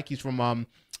happen to like. He's from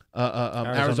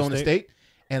Arizona State,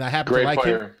 and I happen to like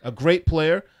him. A great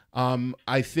player.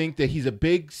 I think that he's a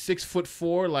big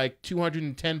 6'4", like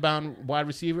 210-pound wide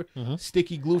receiver.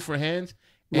 Sticky glue for hands.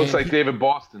 Looks like David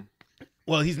Boston.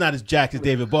 Well, he's not as jacked as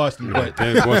David Boston, but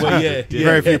yeah,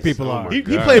 very few people are. He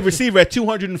played receiver at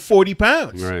 240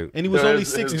 pounds, right? And he was only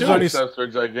 6'2". His biceps are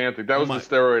gigantic. That was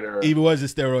the steroid era. He was the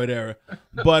steroid era,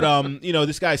 but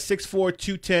this guy's 6'4",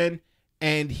 210,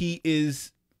 and he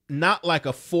is not like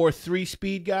a 4.3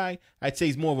 speed guy. I'd say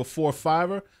he's more of a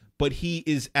 4.5er, but he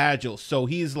is agile. So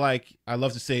he's like, I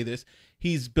love to say this,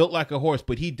 he's built like a horse,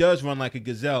 but he does run like a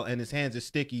gazelle, and his hands are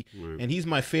sticky. Right. And he's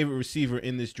my favorite receiver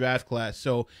in this draft class.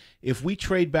 So if we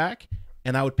trade back,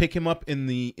 and I would pick him up in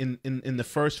the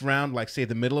first round, like say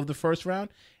the middle of the first round,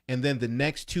 and then the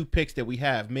next two picks that we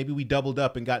have, maybe we doubled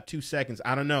up and got 2 seconds.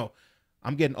 I don't know.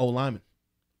 I'm getting O-lineman.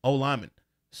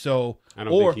 So I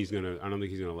don't think he's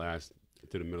gonna last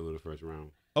to the middle of the first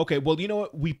round. Okay, well, you know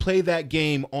what? We play that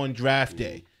game on draft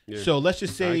day. Yeah. So let's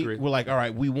just say we're like, all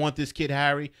right, we want this kid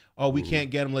Harry. Oh, we can't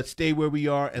get him. Let's stay where we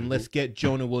are, and let's get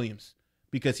Jonah Williams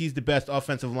because he's the best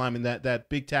offensive lineman, that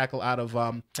big tackle out of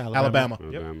Alabama.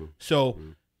 Yep. So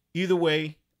either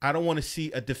way, I don't want to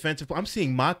see a defensive. I'm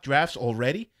seeing mock drafts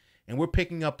already, and we're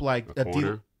picking up like a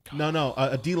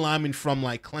D lineman from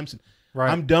like Clemson. Right.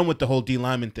 I'm done with the whole D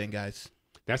lineman thing, guys.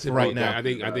 That's it right now. I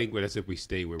think that's if we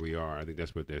stay where we are. I think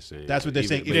that's what they're saying. That's what they're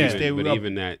saying. If we stay where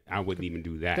even that, I wouldn't even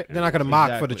do that. They're not going to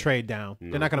mock for the trade down.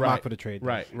 No. They're not going to mock for the trade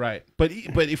down. Right. But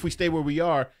if we stay where we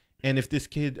are, and if this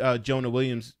kid Jonah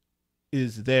Williams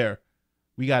is there,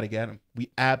 we got to get him.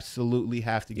 We absolutely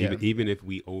have to get him. Even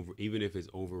if it's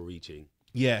overreaching.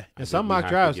 Yeah. And some mock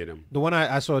drafts. The one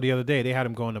I saw the other day, they had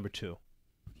him going number 2.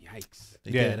 Yikes.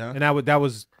 They did, huh? And that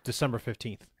was December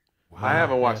 15th. Wow. I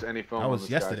haven't watched any film. That was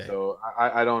yesterday. Guy, so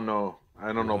I don't know.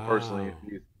 I don't know personally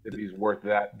if he's worth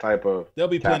that type of. There'll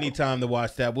be plenty of time to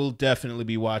watch that. We'll definitely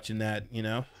be watching that.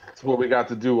 That's what we got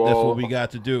to do. That's what we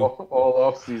got to do all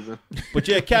off season. But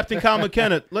yeah, Captain Kyle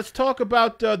McKenna, let's talk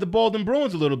about the Baldwin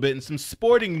Bruins a little bit and some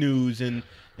sporting news and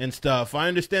stuff. I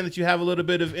understand that you have a little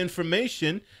bit of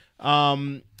information.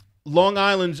 Long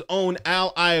Island's own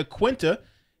Al Iaquinta.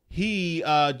 He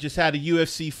just had a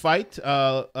UFC fight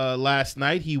last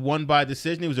night. He won by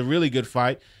decision. It was a really good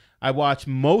fight. I watched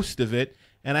most of it,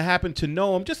 and I happen to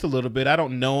know him just a little bit. I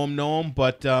don't know him,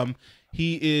 but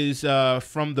he is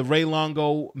from the Ray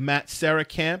Longo, Matt Serra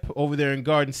camp over there in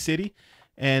Garden City.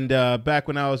 And back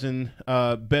when I was in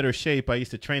better shape, I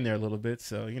used to train there a little bit.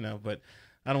 So, but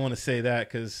I don't want to say that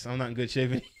because I'm not in good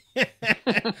shape.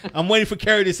 I'm waiting for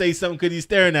Kerry to say something because he's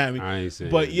staring at me. I ain't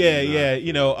saying but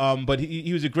but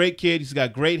he was a great kid. He's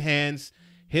got great hands,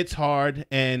 hits hard,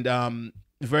 and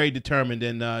very determined.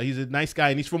 And he's a nice guy,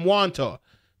 and he's from Wantagh.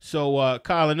 So,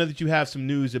 Kyle, I know that you have some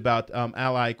news about Al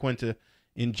Iaquinta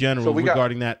in general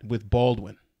regarding that with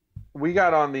Baldwin. We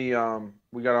got on the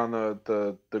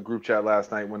group chat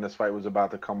last night when this fight was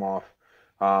about to come off.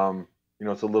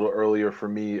 It's a little earlier for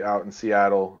me out in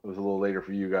Seattle. It was a little later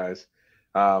for you guys.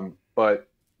 But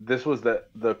this was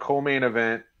the co-main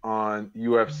event on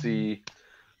UFC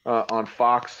on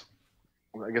Fox.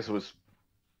 I guess it was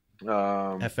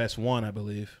FS1, I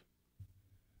believe.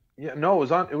 Yeah, no,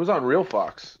 it was on Real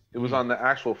Fox. It was on the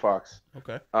actual Fox.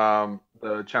 Okay.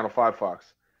 The Channel 5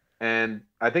 Fox. And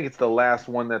I think it's the last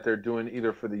one that they're doing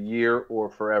either for the year or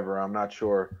forever. I'm not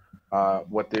sure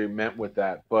what they meant with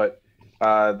that, but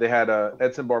they had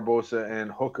Edson Barbosa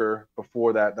and Hooker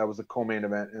before that. That was the co-main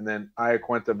event. And then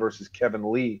Iaquinta versus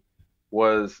Kevin Lee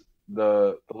was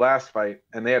the last fight.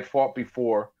 And they had fought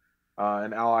before,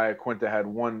 and Al Iaquinta had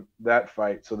won that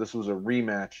fight. So this was a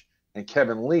rematch. And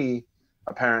Kevin Lee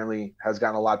apparently has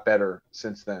gotten a lot better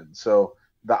since then. So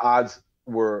the odds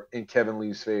were in Kevin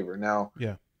Lee's favor. Now,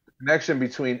 the connection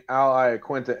between Al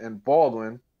Iaquinta and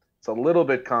Baldwin, it's a little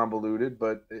bit convoluted,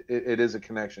 but it is a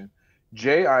connection.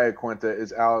 Jay Iaquinta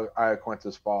is Al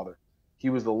Iaquinta's father. He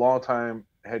was the longtime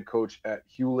head coach at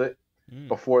Hewlett,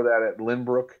 before that at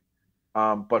Lynbrook.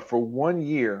 But for 1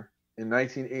 year in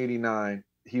 1989,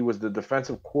 he was the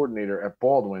defensive coordinator at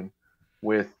Baldwin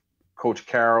with Coach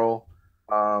Carroll,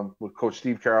 with Coach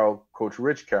Steve Carroll, Coach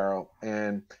Rich Carroll.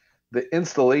 And the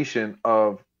installation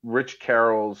of Rich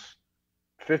Carroll's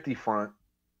 50 front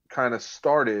kind of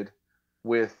started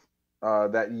with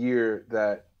that year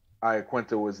that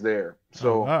Iaquinta was there.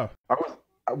 So wow.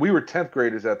 we were 10th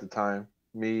graders at the time,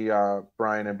 me,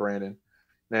 Brian, and Brandon.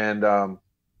 And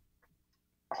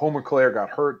Homer Claire got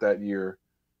hurt that year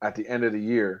at the end of the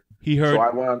year. He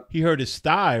hurt his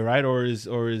thigh, right, or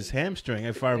his hamstring,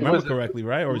 if I remember correctly,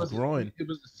 right, or his groin. It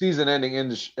was a season-ending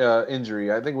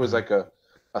injury. I think it was like a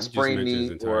sprained knee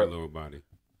his entire lower body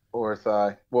or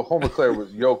thigh. Well, Homer Claire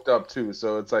was yoked up too,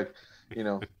 so it's like,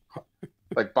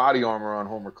 like body armor on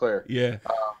Homer Claire. Yeah.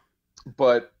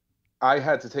 But I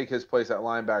had to take his place at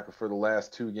linebacker for the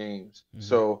last 2 games,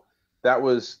 so that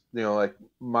was like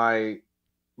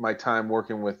my time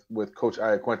working with Coach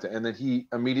Iaquinta, and then he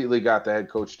immediately got the head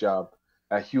coach job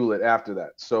at Hewlett after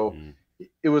that. So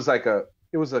it was like a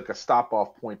stop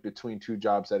off point between 2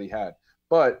 jobs that he had.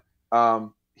 But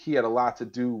he had a lot to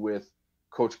do with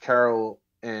Coach Carroll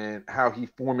and how he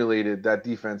formulated that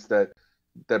defense that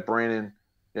Brandon,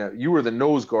 you were the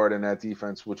nose guard in that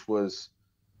defense, which was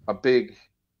a big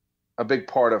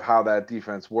part of how that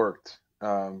defense worked.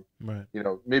 Right.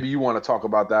 Maybe you want to talk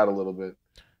about that a little bit.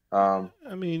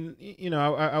 I mean,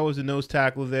 I was a nose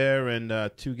tackle there and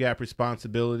 2-gap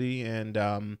responsibility, and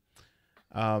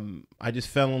I just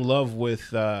fell in love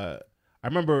with. I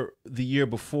remember the year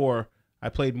before I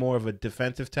played more of a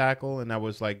defensive tackle, and I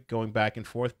was like going back and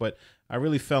forth, but I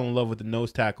really fell in love with the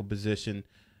nose tackle position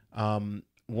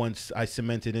once I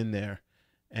cemented in there,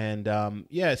 and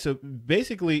so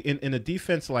basically in a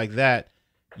defense like that,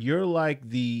 you're like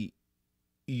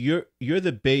you're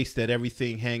the base that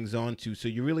everything hangs on to. So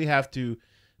you really have to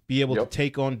be able to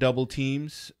take on double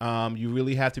teams. You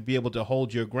really have to be able to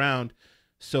hold your ground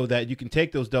so that you can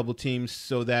take those double teams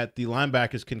so that the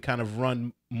linebackers can kind of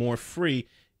run more free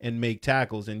and make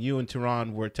tackles. And you and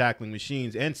Teron were tackling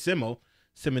machines, and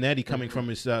Simonetti coming from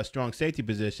his strong safety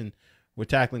position were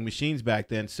tackling machines back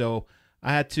then. So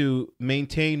I had to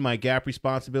maintain my gap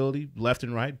responsibility, left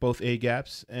and right, both A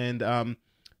gaps, and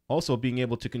also being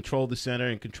able to control the center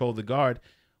and control the guard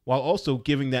while also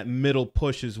giving that middle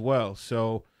push as well.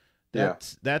 So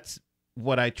that's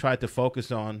what I tried to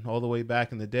focus on all the way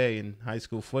back in the day in high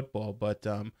school football. But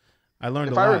I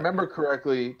learned a lot. If I remember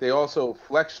correctly, they also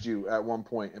flexed you at one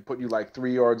point and put you like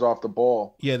 3 yards off the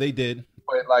ball. Yeah, they did.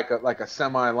 Like a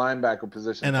semi linebacker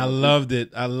position. And I loved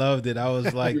it. I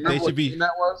was like, they should be.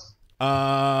 That was?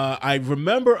 I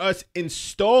remember us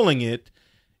installing it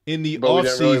in the off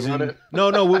season. Really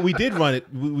no, we did run it.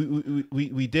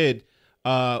 We did.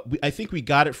 I think we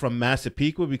got it from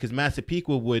Massapequa because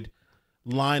Massapequa would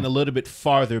line a little bit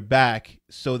farther back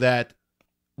so that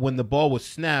when the ball was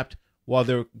snapped while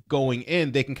they're going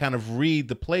in, they can kind of read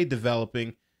the play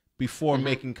developing before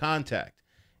making contact.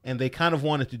 And they kind of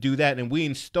wanted to do that, and we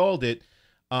installed it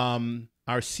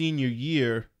our senior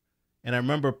year. And I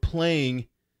remember playing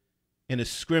in a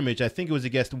scrimmage. I think it was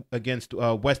against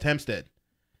West Hempstead.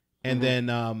 And then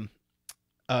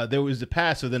there was a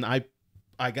pass. So then I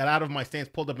got out of my stance,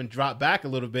 pulled up and dropped back a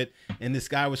little bit, and this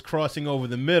guy was crossing over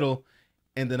the middle.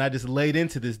 And then I just laid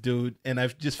into this dude, and I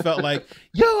just felt like,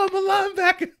 yo, I'm a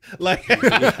linebacker. Like,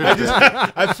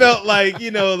 I felt like,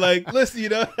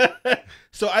 listen,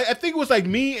 So I think it was like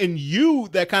me and you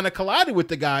that kind of collided with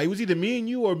the guy. It was either me and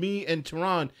you or me and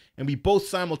Teron, and we both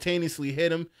simultaneously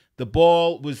hit him. The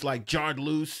ball was like jarred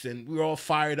loose, and we were all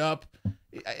fired up.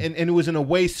 And it was an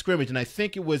away scrimmage, and I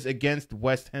think it was against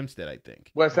West Hempstead, I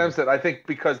think. West Hempstead, I think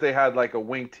because they had like a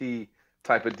wing tee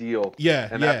type of deal. Yeah,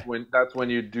 and that's when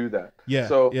you do that. Yeah.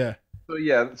 So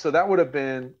that would have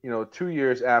been 2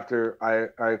 years after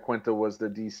Iaquinta was the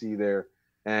DC there,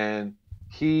 and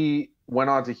he went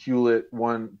on to Hewlett,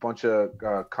 won a bunch of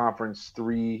Conference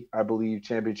 3, I believe,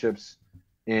 championships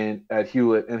at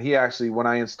Hewlett, and he actually, when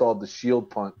I installed the shield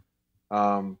punt,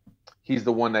 he's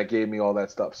the one that gave me all that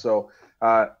stuff. So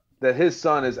that his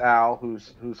son is Al,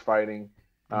 who's fighting,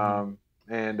 and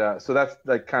so that's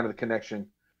like kind of the connection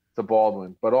to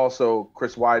Baldwin, but also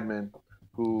Chris Weidman,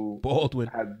 who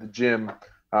had the gym,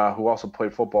 who also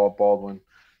played football at Baldwin,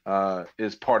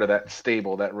 is part of that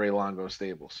stable, that Ray Longo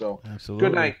stable. So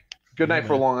absolutely. Good night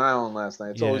for Long Island last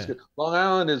night. It's always good. Long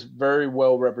Island is very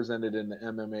well represented in the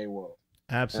MMA world.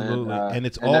 Absolutely, and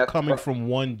it's all coming from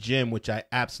one gym, which I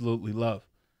absolutely love.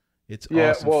 It's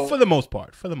awesome for the most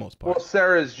part. Well,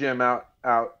 Sarah's gym out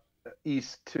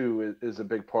East too is a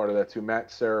big part of that too.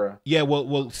 Matt Sarah. Yeah,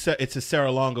 well, it's a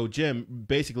Sarah Longo gym.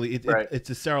 Basically, it's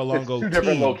a Sarah Longo team. Two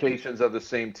different locations of the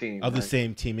same team. The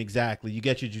same team, exactly. You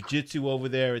get your jiu-jitsu over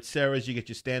there at Sarah's. You get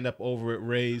your stand-up over at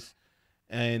Ray's,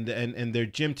 and their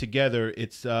gym together.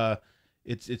 It's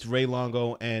Ray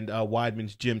Longo and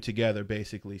Weidman's gym together,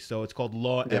 basically. So it's called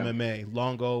Law MMA.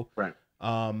 Longo. Right.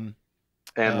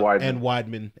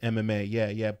 Weidman MMA.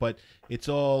 Yeah. But it's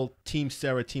all Team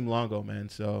Sarah, Team Longo, man.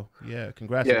 So yeah,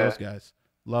 congrats to those guys.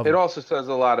 Love it. It also says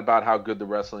a lot about how good the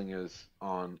wrestling is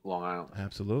on Long Island.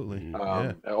 Absolutely.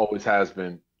 It always has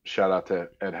been. Shout out to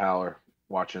Ed Haller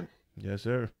watching. Yes,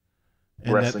 sir.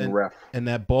 Wrestling ref. And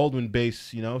that Baldwin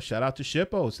base, shout out to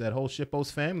Shippos, that whole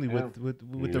Shippos family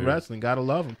with the wrestling. Gotta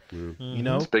love them.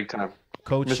 It's big time.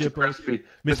 Coach Mr. Shippos. Crespi.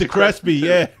 Mr. Crespi,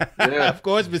 yeah. Of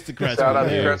course, Mr. Crespi. Shout out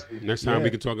to Crespi. Next time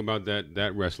we can talk about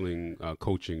that wrestling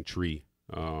coaching tree.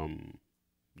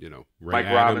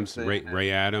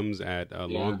 Ray Adams at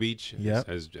Long Beach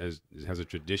has a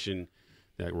tradition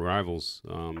that rivals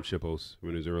Shippos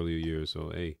from his earlier years. So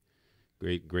hey,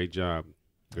 great job.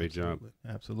 Great job.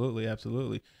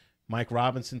 Absolutely. Mike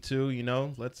Robinson too,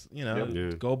 let's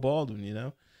go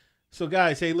Baldwin, So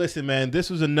guys, hey, listen, man, this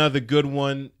was another good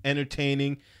one,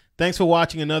 entertaining. Thanks for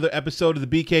watching another episode of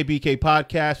the BKBK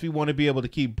podcast. We want to be able to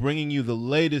keep bringing you the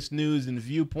latest news and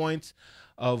viewpoints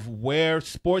of where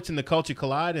sports and the culture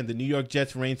collide and the New York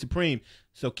Jets reign supreme.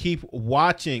 So keep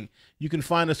watching. You can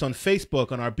find us on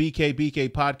Facebook on our BKBK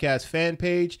podcast fan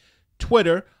page,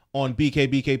 Twitter on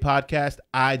BKBK podcast,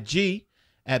 IG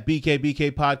at BKBK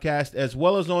podcast, as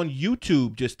well as on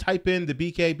YouTube. Just type in the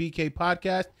BKBK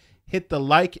podcast, hit the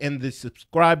like and the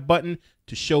subscribe button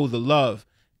to show the love.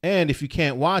 And if you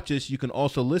can't watch us, you can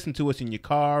also listen to us in your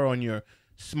car, on your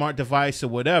smart device or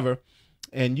whatever.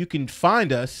 And you can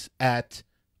find us on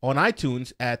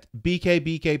iTunes at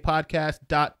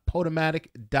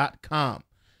bkbkpodcast.podomatic.com.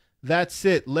 That's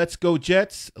it. Let's go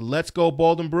Jets. Let's go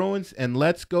Baldwin Bruins. And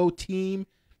let's go Team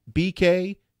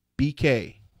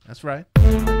BKBK. That's right.